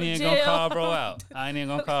 yeah, I ain't even gonna call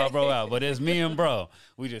bro out. But it's me and bro.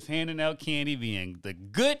 We just handing out candy, being the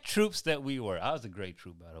good troops that we were. I was a great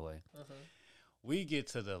troop, by the way. We get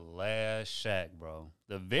to the last shack, bro.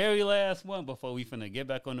 The very last one before we finna get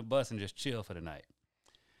back on the bus and just chill for the night.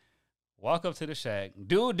 Walk up to the shack.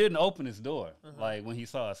 Dude didn't open his door, like, when he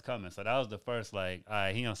saw us coming. So that was the first, like, all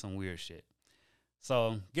right, he on some weird shit.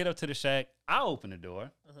 So get up to the shack. I open the door.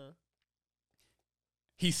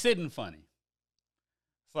 He's sitting funny.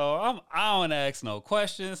 So I don't ask no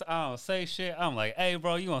questions. I don't say shit. I'm like, hey,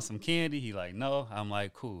 bro, you want some candy? He like, no. I'm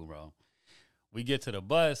like, cool, bro. We get to the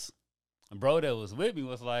bus. Bro that was with me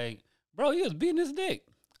was like, bro, you was beating his dick.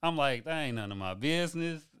 I'm like, that ain't none of my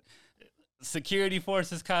business. Security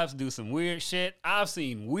forces, cops do some weird shit. I've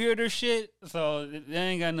seen weirder shit, so it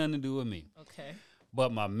ain't got nothing to do with me. Okay.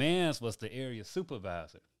 But my man's was the area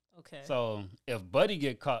supervisor. Okay. So if Buddy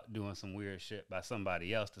get caught doing some weird shit by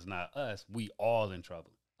somebody else that's not us, we all in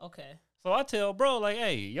trouble. Okay. So I tell bro, like,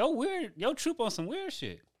 hey, yo troop on some weird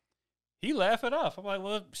shit. He laugh it off. I'm like,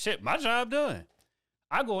 well, shit, my job done.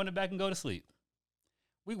 I go in the back and go to sleep.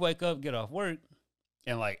 We wake up, get off work,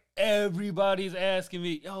 and like everybody's asking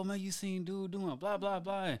me, yo, man, you seen dude doing blah, blah,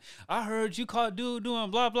 blah. And I heard you caught dude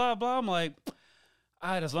doing blah, blah, blah. I'm like,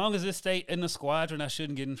 all right, as long as it stay in the squadron, I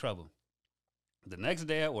shouldn't get in trouble. The next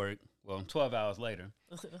day at work, well, 12 hours later,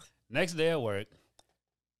 next day at work,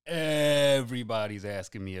 everybody's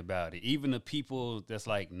asking me about it. Even the people that's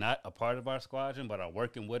like not a part of our squadron but are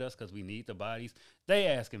working with us because we need the bodies, they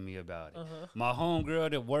asking me about it. My homegirl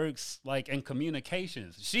that works like in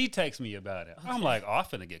communications, she texts me about it. I'm like, oh, I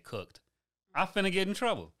finna get cooked. I finna get in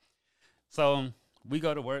trouble. So we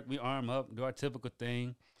go to work, we arm up, do our typical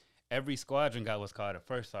thing. Every squadron got what's called a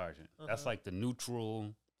first sergeant. That's like the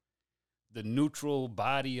neutral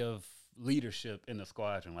body of leadership in the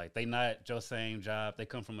squadron. Like, they not your same job. They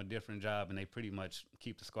come from a different job, and they pretty much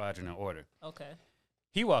keep the squadron in order. Okay.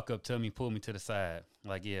 He walk up to me, pull me to the side.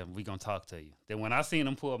 Like, yeah, we gonna talk to you. Then when I seen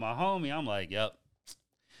him pull my homie, I'm like, yep,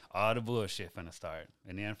 all the bullshit finna start.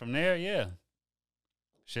 And then from there, yeah,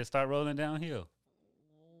 shit start rolling downhill.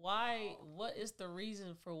 Why? What is the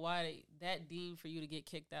reason for why that deemed for you to get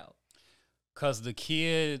kicked out? Cause the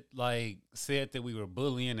kid like said that we were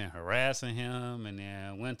bullying and harassing him, and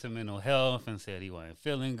then went to mental health and said he wasn't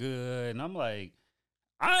feeling good. And I'm like,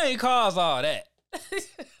 I ain't caused all that.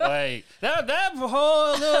 Like that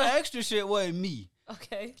whole little extra shit wasn't me.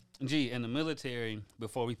 Okay. Gee, in the military,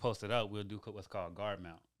 before we posted out, we'll do what's called guard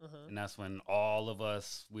mount, and that's when all of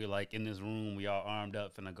us, we're like in this room, we all armed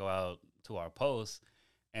up, finna go out to our posts,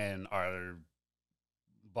 and our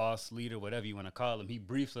boss, leader, whatever you want to call him, he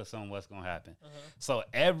briefs us on what's going to happen. So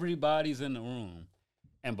everybody's in the room.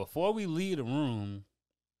 And before we leave the room,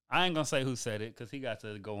 I ain't going to say who said it because he got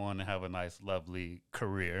to go on and have a nice, lovely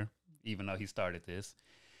career, even though he started this.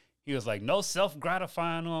 He was like, no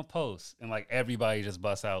self-gratifying on posts. And like everybody just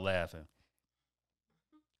busts out laughing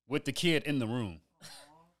with the kid in the room.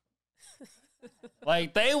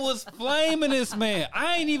 Like, they was flaming this man.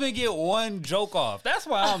 I ain't even get one joke off. That's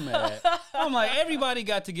why I'm mad. I'm like, everybody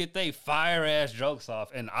got to get they fire-ass jokes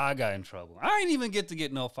off, and I got in trouble. I ain't even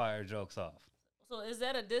get no fire jokes off. So is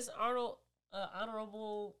that a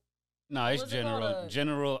honorable? No, it's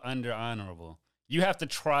general under honorable. You have to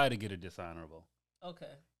try to get a dishonorable. Okay.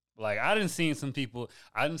 Like, I done seen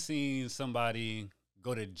somebody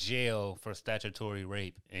go to jail for statutory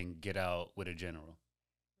rape and get out with a general.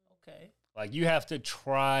 Okay. Like, you have to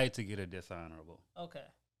try to get a dishonorable. Okay.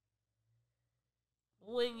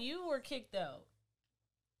 When you were kicked out,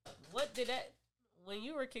 what did that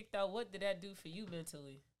do for you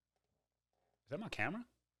mentally? Is that my camera?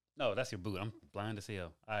 No, that's your boot. I'm blind as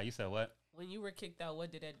hell. You said what? When you were kicked out, what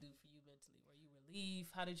did that do for you mentally? Were you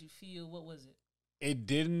relieved? How did you feel? What was it? It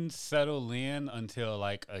didn't settle in until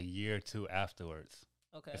like a year or two afterwards.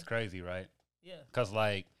 Okay. It's crazy, right? Yeah. Because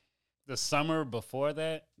like the summer before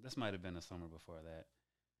that, this might have been the summer before that.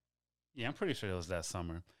 Yeah, I'm pretty sure it was that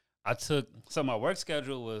summer. So my work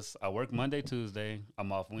schedule was, I work Monday, Tuesday,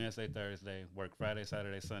 I'm off Wednesday, Thursday, work Friday,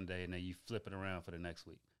 Saturday, Sunday, and then you flip it around for the next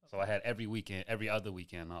week. So I had every other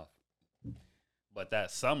weekend off. But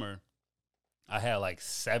that summer, I had like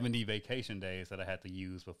 70 vacation days that I had to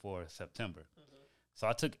use before September. So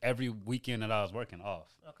I took every weekend that I was working off.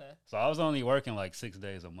 Okay. So I was only working like 6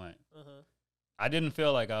 days a month. I didn't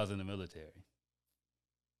feel like I was in the military.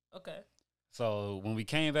 Okay. So when we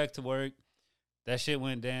came back to work, that shit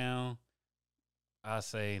went down. I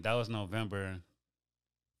say that was November.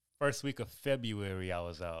 First week of February, I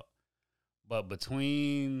was out. But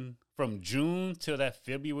from June till that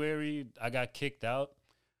February, I got kicked out.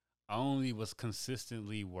 I only was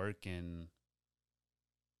consistently working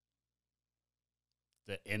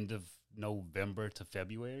the end of November to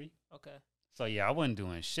February. Okay. So yeah, I wasn't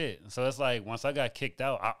doing shit. So it's like once I got kicked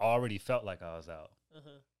out, I already felt like I was out.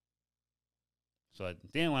 So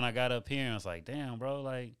then when I got up here, I was like, damn, bro,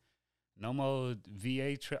 like no more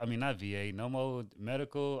no more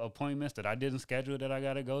medical appointments that I didn't schedule that I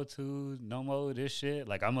got to go to. No more this shit.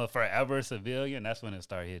 Like, I'm a forever civilian. That's when it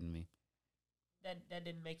started hitting me. That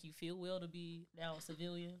didn't make you feel well to be now a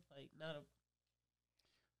civilian? Like, not a...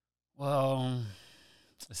 Well,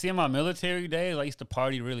 see, in my military days, I used to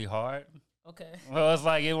party really hard. Okay. Well, it's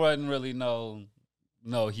like it wasn't really no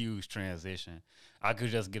huge transition. I could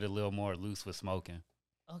just get a little more loose with smoking.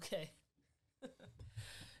 Okay.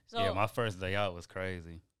 So yeah, my first day out was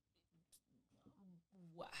crazy.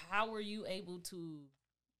 How were you able to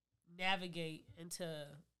navigate into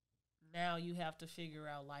now you have to figure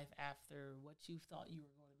out life after what you thought you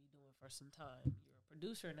were going to be doing for some time? You're a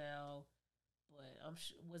producer now, but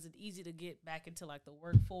was it easy to get back into like the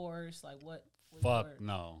workforce? Like what? Fuck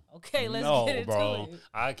no. Okay, let's get into bro. it.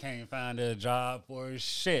 I can't find a job for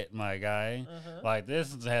shit, my guy. Like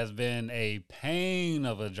this has been a pain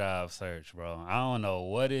of a job search, bro. I don't know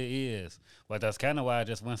what it is, but that's kind of why I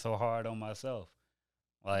just went so hard on myself.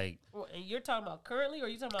 Like, and you're talking about currently, or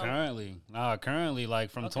you talking about currently, like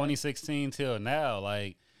from 2016 till now,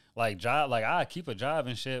 like job, like I keep a job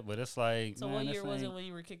and shit, but it's like. So what year was it when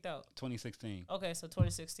you were kicked out? 2016. Okay, so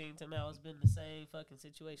 2016 to now, it's been the same fucking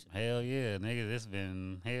situation. Hell yeah, nigga, it's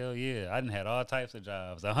been hell yeah. I done had all types of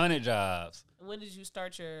jobs, 100 jobs. When did you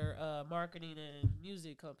start your marketing and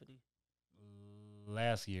music company?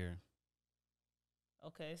 Last year.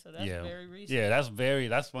 Okay, so that's very recent. Yeah,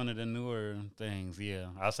 that's one of the newer things. Yeah,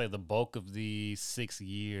 I'll say the bulk of the 6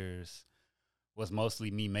 years was mostly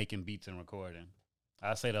me making beats and recording.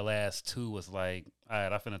 I'd say the last 2 was like, all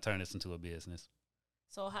right, I'm finna turn this into a business.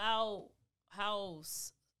 So how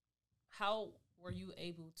were you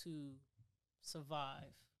able to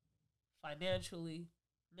survive financially,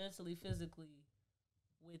 mentally, physically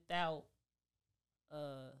without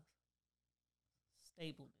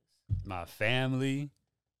stableness? My family,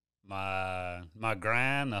 my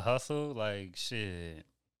grind, the hustle, like shit,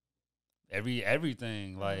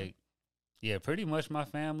 everything, like yeah, pretty much my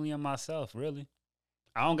family and myself, really.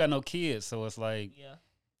 I don't got no kids, so it's like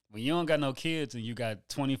when you don't got no kids and you got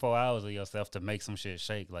 24 hours of yourself to make some shit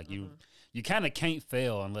shake, like you kind of can't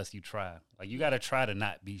fail unless you try. Like you got to try to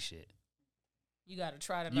not be shit. You got to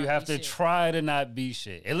try to. You have to try to not be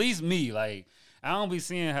shit. At least me, like I don't be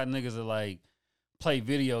seeing how niggas are like. Play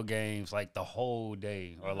video games like the whole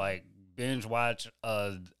day or like binge watch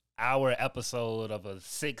a hour episode of a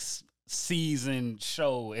 6-season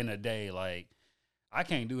show in a day. Like I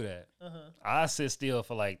can't do that. I sit still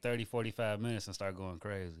for like 30-45 minutes and start going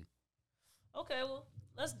crazy. Okay, well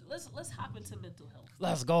let's hop into mental health.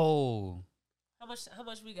 Let's go. How much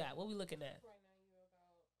we got? What we looking at? Right now you're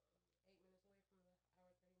about 8 minutes away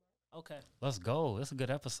from the hour 30 mark. Okay. Let's go. It's a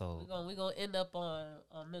good episode. We're gonna end up on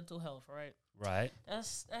mental health, right? Right.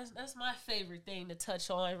 That's my favorite thing to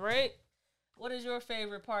touch on, right? What is your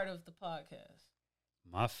favorite part of the podcast?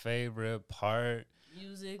 My favorite part.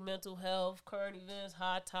 Music, mental health, current events,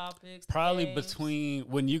 hot topics. Probably games. between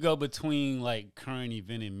when you go between like current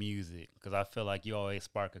event and music, because I feel like you always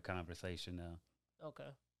spark a conversation now.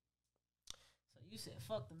 Okay. So you said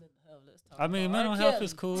fuck the mental health. Let's talk. I mean, about mental R. health Kelly.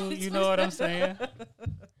 is cool. You know what I'm saying? So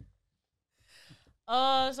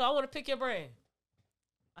I want to pick your brain.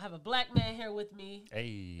 I have a black man here with me.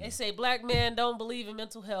 Hey. They say black men don't believe in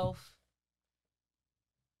mental health.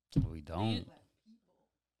 We don't.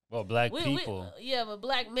 Well, black people. Yeah, but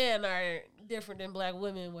black men are different than black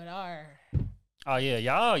women with our. Oh yeah,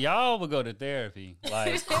 y'all would go to therapy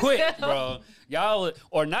like quick, bro. Y'all would,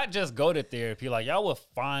 or not just go to therapy, like y'all would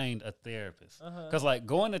find a therapist. Cause like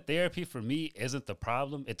going to therapy for me isn't the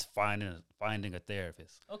problem; it's finding a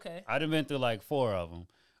therapist. Okay. I've been through like 4 of them.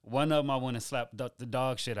 One of them I went and slapped the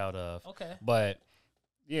dog shit out of. Okay. But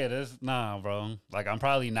yeah, bro. Like I'm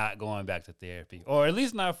probably not going back to therapy, or at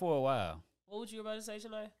least not for a while. What was you about to say,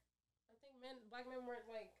 Shania? I think black men weren't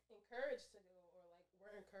like encouraged to go, or like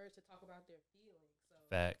weren't encouraged to talk about their feelings. So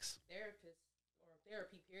Facts. Therapists or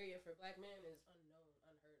therapy period for black men is unknown,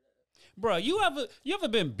 unheard of. Bro, you ever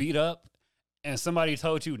been beat up and somebody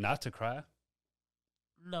told you not to cry?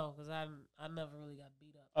 No, because I never really got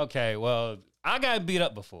beat up. Okay, well, I got beat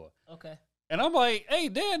up before. Okay. And I'm like, hey,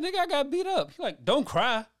 Dad, nigga, I got beat up. He's like, don't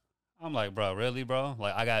cry. I'm like, bro, really, bro?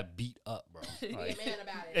 Like, I got beat up, bro. Like, Be a man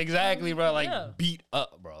about it. exactly, bro. Like, beat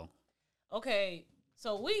up, bro. Okay,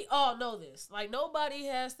 so we all know this. Like, nobody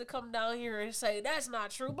has to come down here and say, that's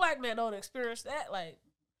not true. Black men don't experience that. Like,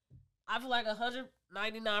 I feel like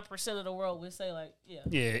 199% of the world would say, like, yeah.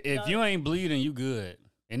 Yeah, if you ain't bleeding, you good.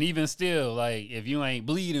 And even still, like, if you ain't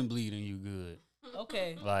bleeding, you good.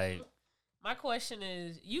 Okay. Like, my question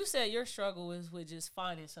is, you said your struggle is with just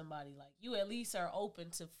finding somebody. Like, you at least are open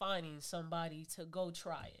to finding somebody to go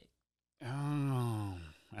try it. Oh,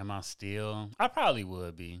 am I still? I probably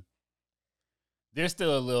would be. There's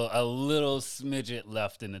still a little smidget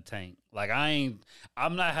left in the tank. Like, I'm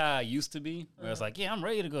not how I used to be. Where it's like, yeah, I'm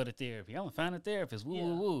ready to go to therapy. I'm gonna find a therapist. Woo,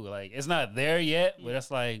 woo, woo. Like, it's not there yet, but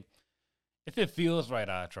it's like, if it feels right,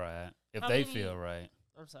 I'll try it. If they feel right.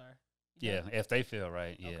 I'm sorry. Yeah, if they feel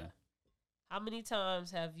right, yeah. Okay. How many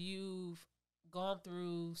times have you gone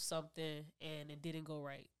through something and it didn't go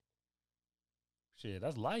right? Shit,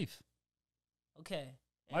 that's life. Okay.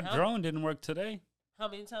 My drone didn't work today. How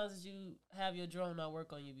many times did you have your drone not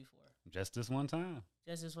work on you before? Just this one time.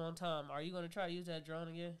 Just this one time. Are you going to try to use that drone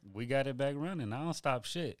again? We got it back running. I don't stop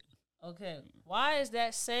shit. Okay. Why is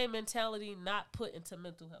that same mentality not put into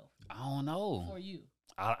mental health? I don't know. For you?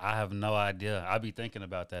 I have no idea. I be thinking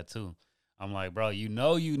about that too. I'm like, bro, you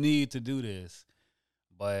know you need to do this.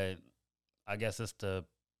 But I guess it's the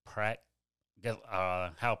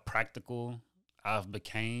how practical I've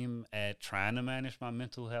became at trying to manage my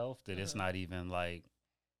mental health that it's not even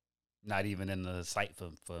in the sight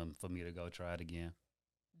for me to go try it again.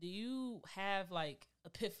 Do you have like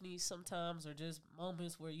epiphanies sometimes or just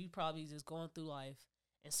moments where you probably just going through life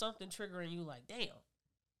and something triggering you like, damn,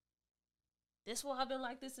 this why I've been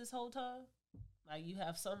like this whole time? Like you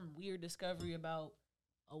have some weird discovery about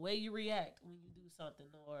a way you react when you do something,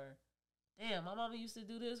 or damn, my mama used to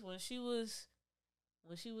do this when she was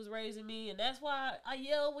raising me, and that's why I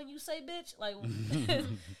yell when you say bitch. Like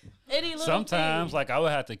any little sometimes thing. like I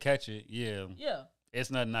would have to catch it. Yeah. Yeah. It's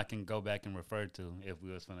nothing I can go back and refer to if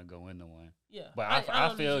we was gonna go into one. Yeah. But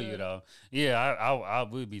I feel you though. Yeah, I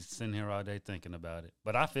would be sitting here all day thinking about it.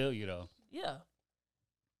 But I feel you though. Yeah.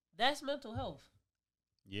 That's mental health.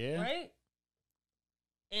 Yeah. Right?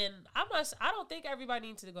 And I don't think everybody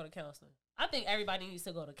needs to go to counseling. I think everybody needs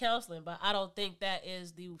to go to counseling, but I don't think that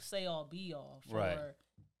is the say all be all for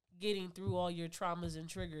getting through all your traumas and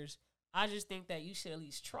triggers. I just think that you should at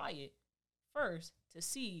least try it first to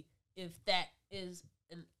see if that is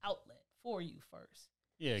an outlet for you first.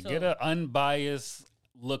 Yeah, so, get an unbiased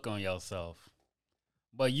look on yourself.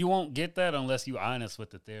 But you won't get that unless you're honest with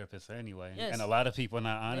the therapist anyway. Yes. And a lot of people are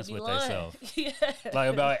not honest with themselves. Yeah.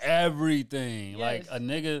 Like about everything. Yes. Like a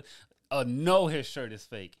nigga know his shirt is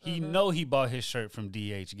fake. He know he bought his shirt from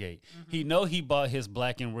DH Gate. He know he bought his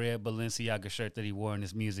black and red Balenciaga shirt that he wore in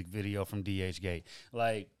his music video from DH Gate.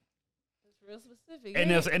 Like, real specific.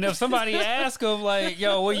 And if somebody asks him like,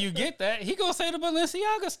 yo, where you get that? He gonna say the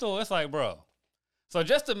Balenciaga store. It's like, bro. So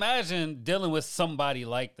just imagine dealing with somebody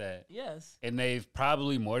like that. Yes. And they've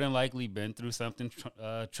probably more than likely been through something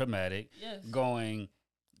traumatic. Yes. Going,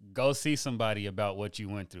 go see somebody about what you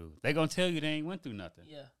went through. They gonna tell you they ain't went through nothing.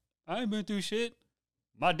 Yeah. I ain't been through shit.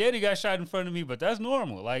 My daddy got shot in front of me, but that's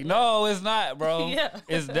normal. Like, no, it's not, bro. Yeah.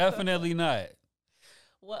 It's definitely not.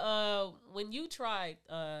 Well, when you tried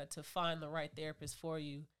to find the right therapist for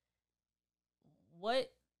you,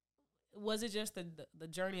 what was it? Just the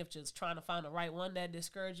journey of just trying to find the right one that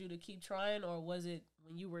discouraged you to keep trying, or was it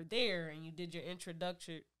when you were there and you did your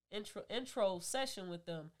intro session with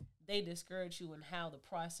them, they discouraged you in how the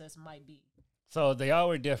process might be? So they all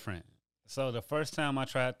were different. So the first time I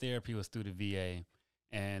tried therapy was through the VA,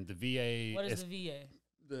 and the VA. What is the VA?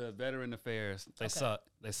 The Veteran Affairs. They suck.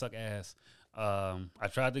 They suck ass. I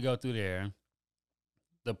tried to go through there.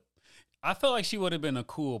 I felt like she would have been a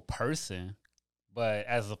cool person, but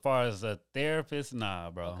as far as a therapist, nah,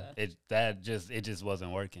 bro. Okay. It just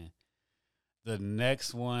wasn't working. The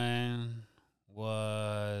next one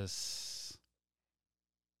was,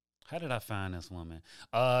 how did I find this woman?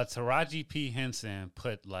 Taraji P. Henson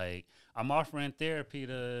put like, I'm offering therapy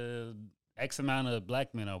to X amount of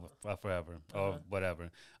black men over forever or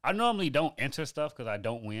whatever. I normally don't enter stuff because I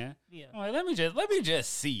don't win. Yeah. I'm like, let me just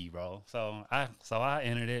see, bro. So I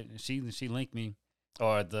entered it. She linked me,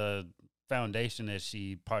 or the foundation that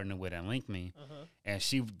she partnered with and linked me, and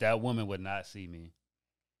that woman would not see me.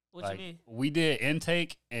 What you mean? We did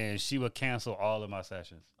intake, and she would cancel all of my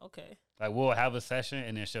sessions. Okay. Like we'll have a session,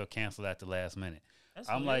 and then she'll cancel at the last minute.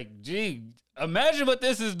 I'm weird. like, gee, imagine what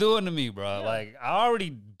this is doing to me, bro. Yeah. Like, I already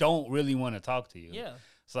don't really want to talk to you. Yeah.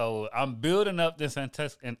 So I'm building up this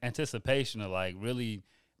anticipation to, like, really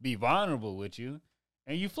be vulnerable with you,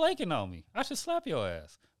 and you flaking on me. I should slap your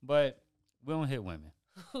ass. But we don't hit women.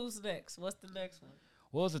 Who's next? What's the next one?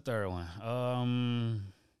 What was the third one?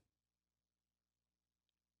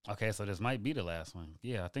 Okay, so this might be the last one.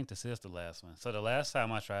 Yeah, I think this is the last one. So the last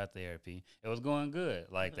time I tried therapy, it was going good.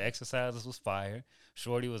 Like, the exercises was fire.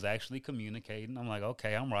 Shorty was actually communicating. I'm like,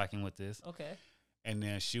 okay, I'm rocking with this. Okay. And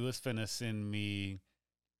then she was finna send me,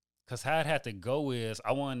 because how it had to go is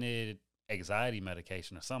I wanted anxiety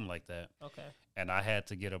medication or something like that. Okay. And I had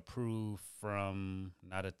to get approved from,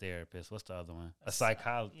 not a therapist. What's the other one? A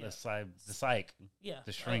psychologist. Yeah. The psych. Yeah.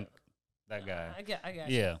 The shrink. That guy. I got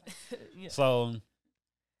yeah. Yeah. So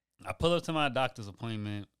I pull up to my doctor's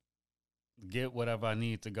appointment, get whatever I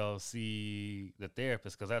need to go see the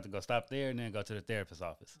therapist, because I have to go stop there and then go to the therapist's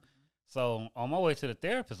office. So on my way to the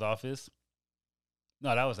therapist's office,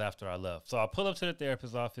 no, that was after I left. So I pull up to the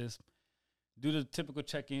therapist's office, do the typical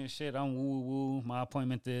check-in shit. I'm woo-woo, my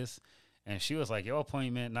appointment this. And she was like, your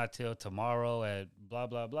appointment not till tomorrow at blah,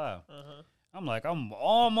 blah, blah. Uh-huh. I'm like, I'm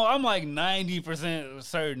like 90%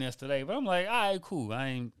 certain it's today. But I'm like, all right, cool. I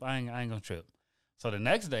ain't gonna trip. So the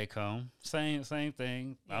next day come, same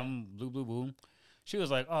thing. Yeah. I'm blue. She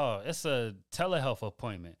was like, oh, it's a telehealth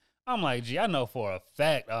appointment. I'm like, gee, I know for a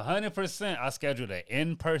fact, 100% I scheduled an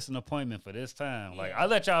in-person appointment for this time. Yeah. Like, I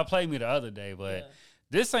let y'all play me the other day, but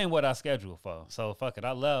this ain't what I scheduled for. So, fuck it.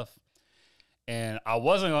 I left, and I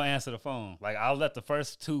wasn't going to answer the phone. Like, I let the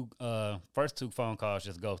first two phone calls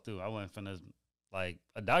just go through. I wasn't finna, like,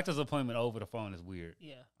 a doctor's appointment over the phone is weird.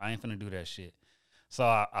 Yeah. I ain't finna do that shit. So,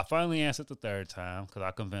 I finally answered the third time because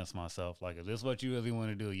I convinced myself, like, if this is what you really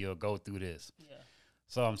want to do, you'll go through this. Yeah.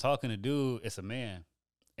 So, I'm talking to dude. It's a man.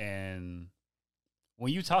 And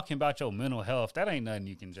when you talking about your mental health, that ain't nothing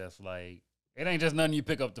you can just like. It ain't just nothing you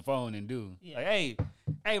pick up the phone and do. Yeah. Like,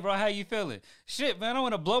 hey, bro, how you feeling? Shit, man, I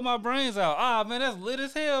want to blow my brains out. Ah, man, that's lit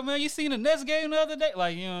as hell, man. You seen the Nets game the other day?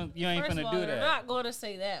 Like, you ain't finna do that. You're not going to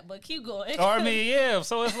say that, but keep going. Or I mean, yeah.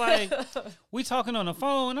 So it's like we talking on the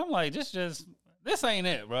phone. I'm like, this ain't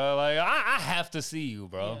it, bro. Like, I have to see you,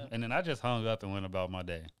 bro. Yeah. And then I just hung up and went about my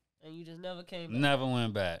day. And you just never came back. Never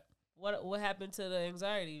went back. What happened to the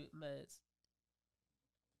anxiety meds?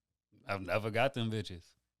 I've never got them bitches.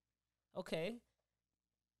 Okay.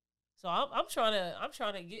 So I'm trying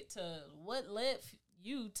to get to what led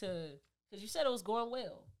you to, because you said it was going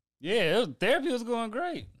well. Yeah, therapy was going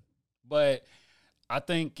great, but I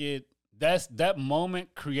think that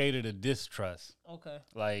moment created a distrust. Okay.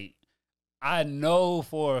 Like, I know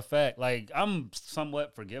for a fact, like, I'm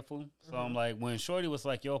somewhat forgetful. So I'm like, when Shorty was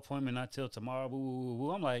like, your appointment not till tomorrow,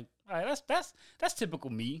 I'm like, all right, that's typical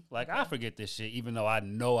me. Like, I forget this shit, even though I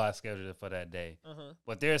know I scheduled it for that day.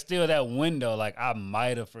 But there's still that window, like, I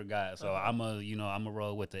might have forgot. So I'm a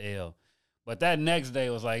roll with the L. But that next day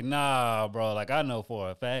was like, nah, bro. Like, I know for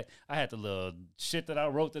a fact. I had the little shit that I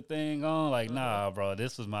wrote the thing on. Like, nah, bro,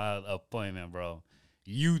 this was my appointment, bro.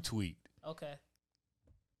 You tweaked. Okay.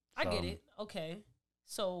 I get it. Okay.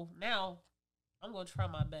 So now I'm going to try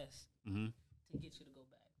my best to get you to go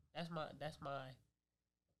back. That's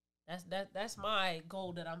my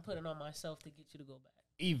goal that I'm putting on myself to get you to go back.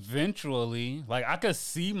 Eventually, like, I could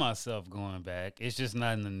see myself going back. It's just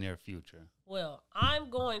not in the near future. Well,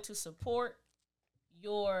 I'm going to support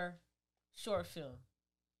your short film.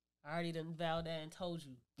 I already done vowed that and told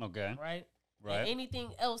you. Okay. Right? And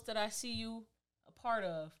anything else that I see you a part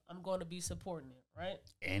of, I'm going to be supporting it. Right?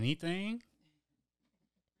 Anything?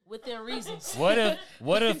 Within reasons. What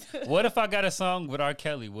if I got a song with R.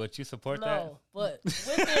 Kelly? Would you support that? No, but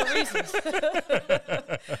within reasons.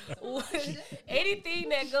 Anything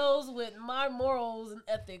that goes with my morals and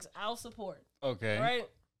ethics, I'll support. Okay. Right?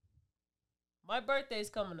 My birthday's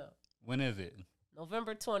coming up. When is it?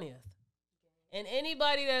 November 20th. And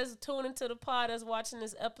anybody that's tuned into the pod that's watching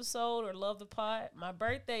this episode or love the pod, my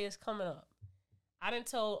birthday is coming up. I done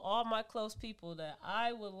told all my close people that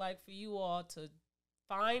I would like for you all to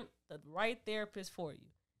find the right therapist for you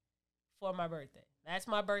for my birthday. That's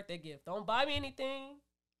my birthday gift. Don't buy me anything.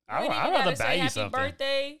 I'd rather buy you something. Happy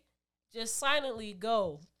birthday. Just silently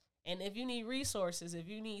go. And if you need resources, if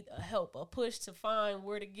you need a help, a push to find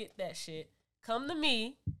where to get that shit, come to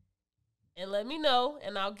me and let me know,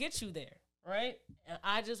 and I'll get you there, right? And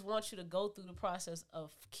I just want you to go through the process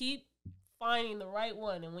of keep finding the right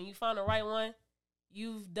one. And when you find the right one,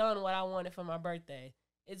 you've done what I wanted for my birthday.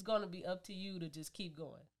 It's going to be up to you to just keep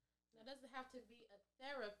going. Now, does it have to be a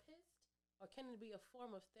therapist, or can it be a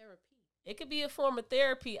form of therapy? It could be a form of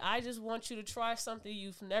therapy. I just want you to try something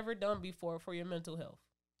you've never done before for your mental health.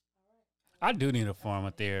 All right. I do need a form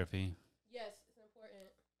of therapy. Yes, it's important.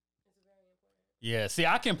 It's very important. Yeah, see,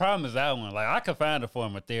 I can promise that one. Like, I could find a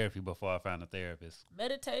form of therapy before I find a therapist.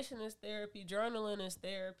 Meditation is therapy. Journaling is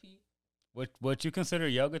therapy. What you consider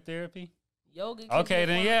yoga therapy? Yoga. Okay,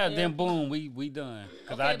 then boom, we done.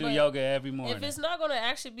 Because I do yoga every morning. If it's not going to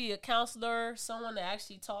actually be a counselor, someone to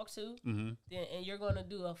actually talk to, then and you're going to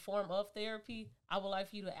do a form of therapy, I would like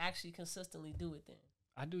for you to actually consistently do it then.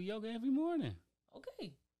 I do yoga every morning.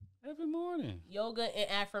 Okay. Every morning. Yoga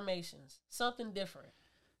and affirmations. Something different.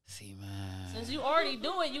 See, man. Since you already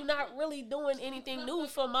do it, you're not really doing anything new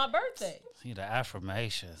for my birthday. See, the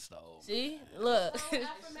affirmations, though. See? Look.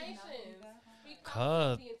 Affirmations.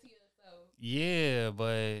 Cause, yeah,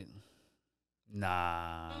 but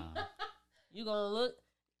nah. You gonna look.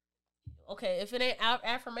 Okay, if it ain't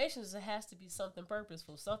affirmations, it has to be something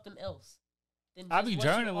purposeful, something else. Then I be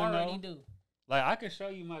journaling, you already though. do. Like, I can show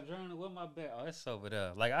you my journal with my bed. Oh, it's over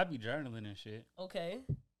there. Like, I be journaling and shit. Okay.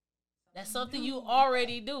 That's something you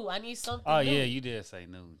already do. I need something new. Yeah, you did say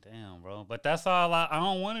new. Damn, bro. But that's all I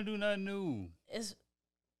don't want to do nothing new. There's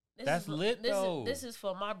That's lit though. This is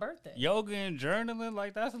for my birthday. Yoga and journaling,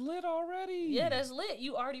 like that's lit already. Yeah, that's lit.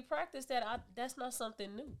 You already practiced that. That's not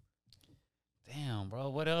something new. Damn, bro.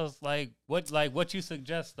 What else? What you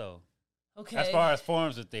suggest though? Okay. As far as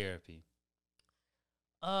forms of therapy.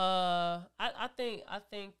 I think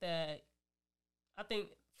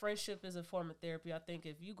friendship is a form of therapy. I think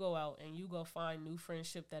if you go out and you go find new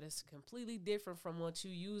friendship that is completely different from what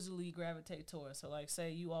you usually gravitate towards. So like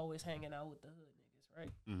say you always hanging out with the hood niggas,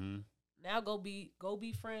 right? Mm-hmm. Now go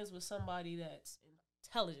be friends with somebody that's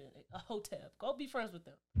intelligent, a hotep. Go be friends with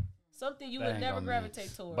them. Something you would never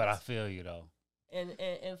gravitate towards. But I feel you though. And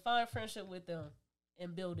find friendship with them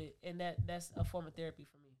and build it. And that's a form of therapy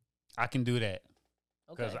for me. I can do that.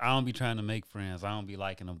 Because Okay. I don't be trying to make friends. I don't be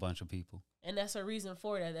liking a bunch of people. And that's a reason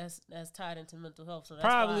for that. That's tied into mental health. So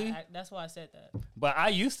that's why I said that. But I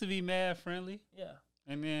used to be mad friendly. Yeah.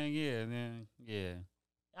 And then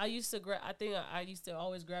I used to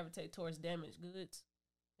always gravitate towards damaged goods.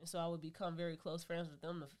 And so I would become very close friends with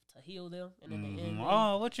them to heal them. And then they end.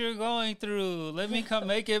 Oh, what you're going through. Let me come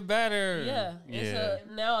make it better. Yeah. And so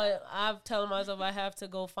now I'm telling myself I have to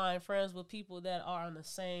go find friends with people that are on the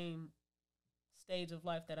same stage of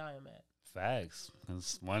life that I am at. Facts.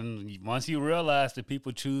 Because once you realize that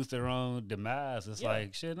people choose their own demise, it's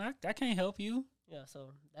like, shit, I can't help you. Yeah,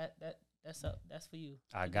 so that's for you.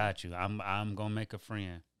 I got you. I'm gonna make a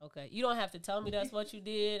friend. Okay. You don't have to tell me that's what you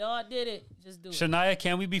did. Oh, I did it. Just do it. Shania,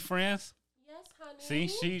 can we be friends? Yes, honey.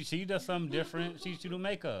 See, she does something different. She do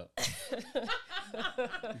makeup.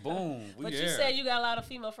 Boom. But you said you got a lot of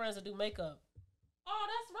female friends that do makeup. Oh,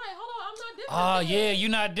 that's right. Hold on, I'm not different. Oh then. yeah, you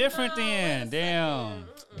not different then. wait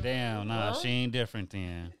a Damn. Nah, Well? she ain't different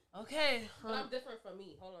then. Okay. But I'm different from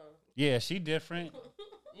me. Hold on. Yeah, she different.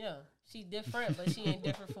 Yeah, she different, but she ain't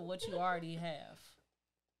different from what you already have.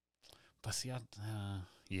 But see, I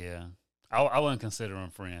wouldn't consider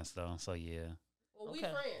them friends though. So yeah, Well, we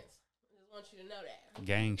Okay. friends. Just want you to know that.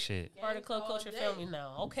 gang shit. Part of Club all Culture day. Family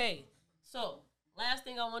now. Okay. So, last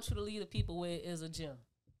thing I want you to leave the people with is a gym.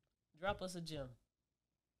 Drop us a gym.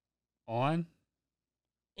 On?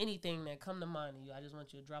 Anything that come to mind to you, I just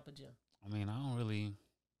want you to drop a gym. I mean,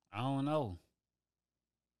 I don't know.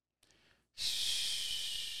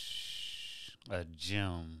 A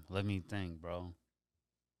gym. Let me think, bro.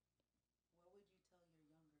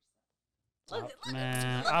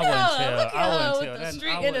 Man, I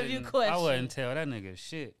wouldn't tell that nigga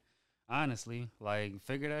shit. Honestly, like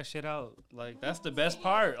figure that shit out. Like that's the best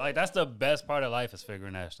part. Like that's the best part of life is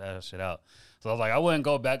figuring that shit out. So I was like, I wouldn't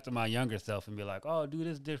go back to my younger self and be like, oh, do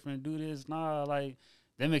this different, do this. Nah, like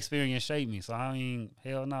them experience shaped me. So I mean,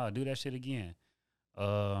 hell no, do that shit again.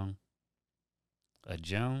 A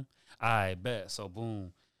gym. I bet. So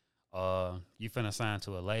boom. You finna sign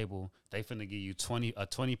to a label. They finna give you a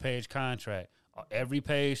 20-page contract. Every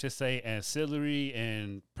page should say ancillary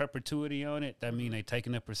and perpetuity on it. That mean they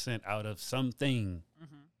taking a % out of something.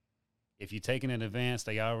 Mm-hmm. If you taking an advance,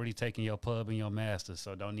 they already taking your pub and your master.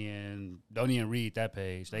 So don't even read that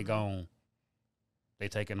page. They gone. They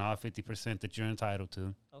taking all 50% that you're entitled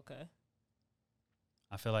to. Okay.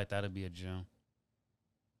 I feel like that'll be a gem.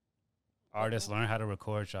 Artists learn how to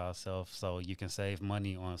record yourself so you can save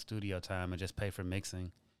money on studio time and just pay for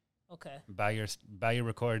mixing. Okay. Buy your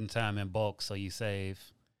recording time in bulk so you save.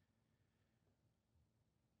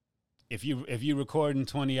 If you recording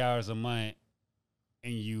 20 hours a month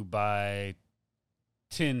and you buy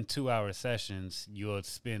 10 2-hour sessions, you'll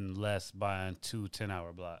spend less buying 2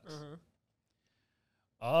 10-hour blocks.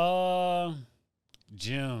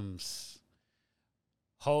 Gyms.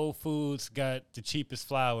 Whole Foods got the cheapest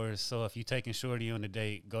flowers, so if you taking Shorty on a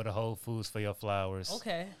date, go to Whole Foods for your flowers.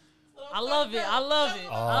 Okay. I love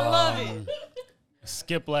it.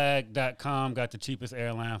 Skiplag.com got the cheapest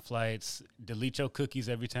airline flights. Delete your cookies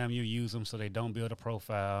every time you use them so they don't build a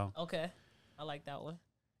profile. Okay. I like that one.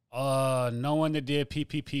 No one that did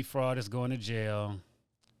PPP fraud is going to jail.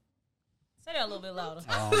 Say that a little bit louder. Say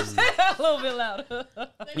that a little bit louder.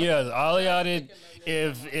 Yeah, all y'all did.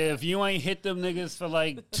 If you ain't hit them niggas for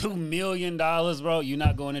like $2 million, bro, you're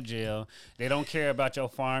not going to jail. They don't care about your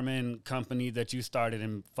farming company that you started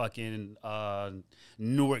in fucking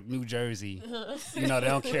Newark, New Jersey. You know, they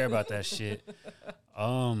don't care about that shit.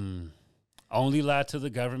 Only lie to the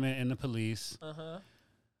government and the police.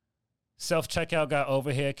 Self-checkout got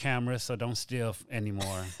overhead cameras, so don't steal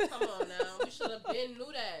anymore. Come on now. We should have been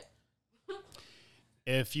knew that.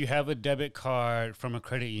 If you have a debit card from a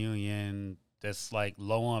credit union that's like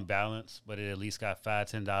low on balance, but it at least got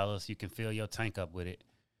 $5, $10, you can fill your tank up with it.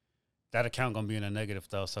 That account gonna be in a negative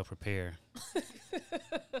though, so prepare.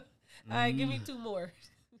 All right, give me 2 more.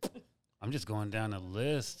 I'm just going down the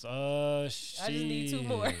list. Shit. I just need 2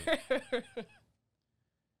 more.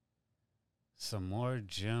 Some more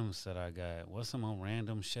gems that I got. What's some more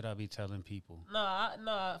random shit I be telling people?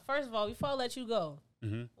 Nah. First of all, before I let you go,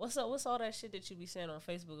 Mm-hmm. what's up? What's all that shit that you be saying on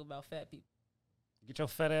Facebook about fat people? Get your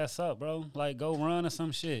fat ass up, bro. Like, go run or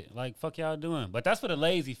some shit. Like, fuck y'all doing. But that's for the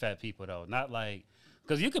lazy fat people, though. Not like...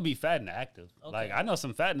 Because you could be fat and active. Okay. Like, I know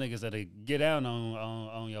some fat niggas that'll get down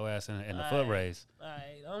on your ass in the foot race. All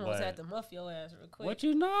right. I almost had to muff your ass real quick. What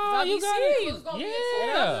you know? You got it.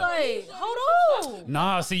 Yeah. I'm like, hold on.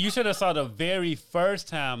 Nah, see, you should have saw the very first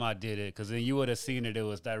time I did it. Because then you would have seen it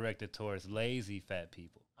was directed towards lazy fat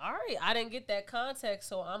people. All right. I didn't get that context,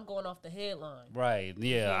 so I'm going off the headline. Right.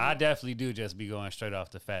 Yeah, I definitely do just be going straight off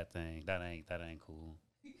the fat thing. That ain't cool.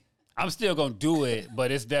 I'm still gonna do it,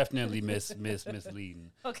 but it's definitely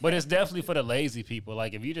misleading. Okay. But it's definitely for the lazy people.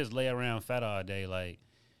 Like, if you just lay around fat all day, like,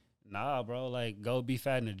 nah, bro. Like, go be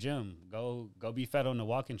fat in the gym. Go be fat on the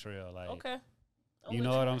walking trail. Like, okay. You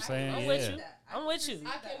know what I'm saying? I'm with you. I'm with you.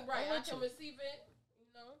 I can receive it. You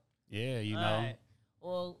know. Yeah, you know. Right.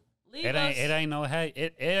 Well, it ain't no hate.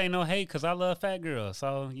 It ain't no hate because I love fat girls.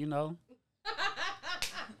 So you know.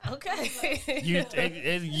 Okay.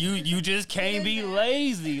 you just can't be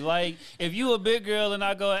lazy. Like, if you a big girl and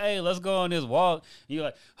I go, hey, let's go on this walk, you're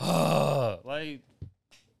like, oh, like.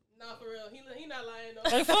 Nah, for real. He not lying. No.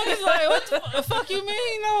 Like, fuck is like, what the fuck you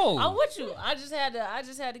mean? No. I'm with you. I just had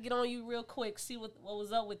to get on you real quick, see what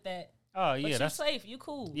was up with that. Oh yeah, but that's safe. You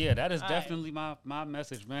cool. Yeah, that is definitely my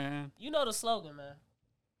message, man. You know the slogan, man.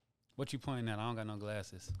 What you pointing at? I don't got no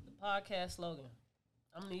glasses. The podcast slogan.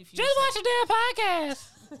 I'm gonna need you. Just watch a damn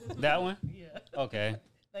podcast. That one? Yeah. Okay.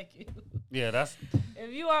 Thank you. Yeah, that's.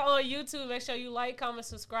 If you are on YouTube, make sure you like, comment,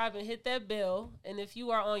 subscribe, and hit that bell. And if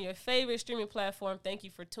you are on your favorite streaming platform, thank you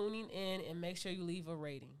for tuning in, and make sure you leave a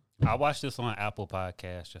rating. I watched this on Apple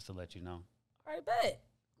Podcasts just to let you know. All right, bet.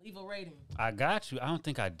 Leave a rating. I got you. I don't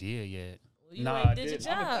think I did yet. Well, you ain't did your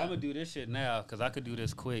job. I'm gonna do this shit now because I could do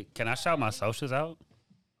this quick. Can I shout my socials out?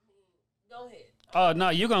 Go ahead. Oh no,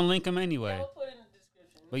 you're gonna link them anyway. Yeah, we'll put it in the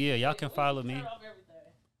description. But yeah, y'all can follow me. Turn off everything.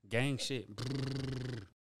 Gang shit.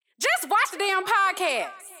 Just watch the damn podcast.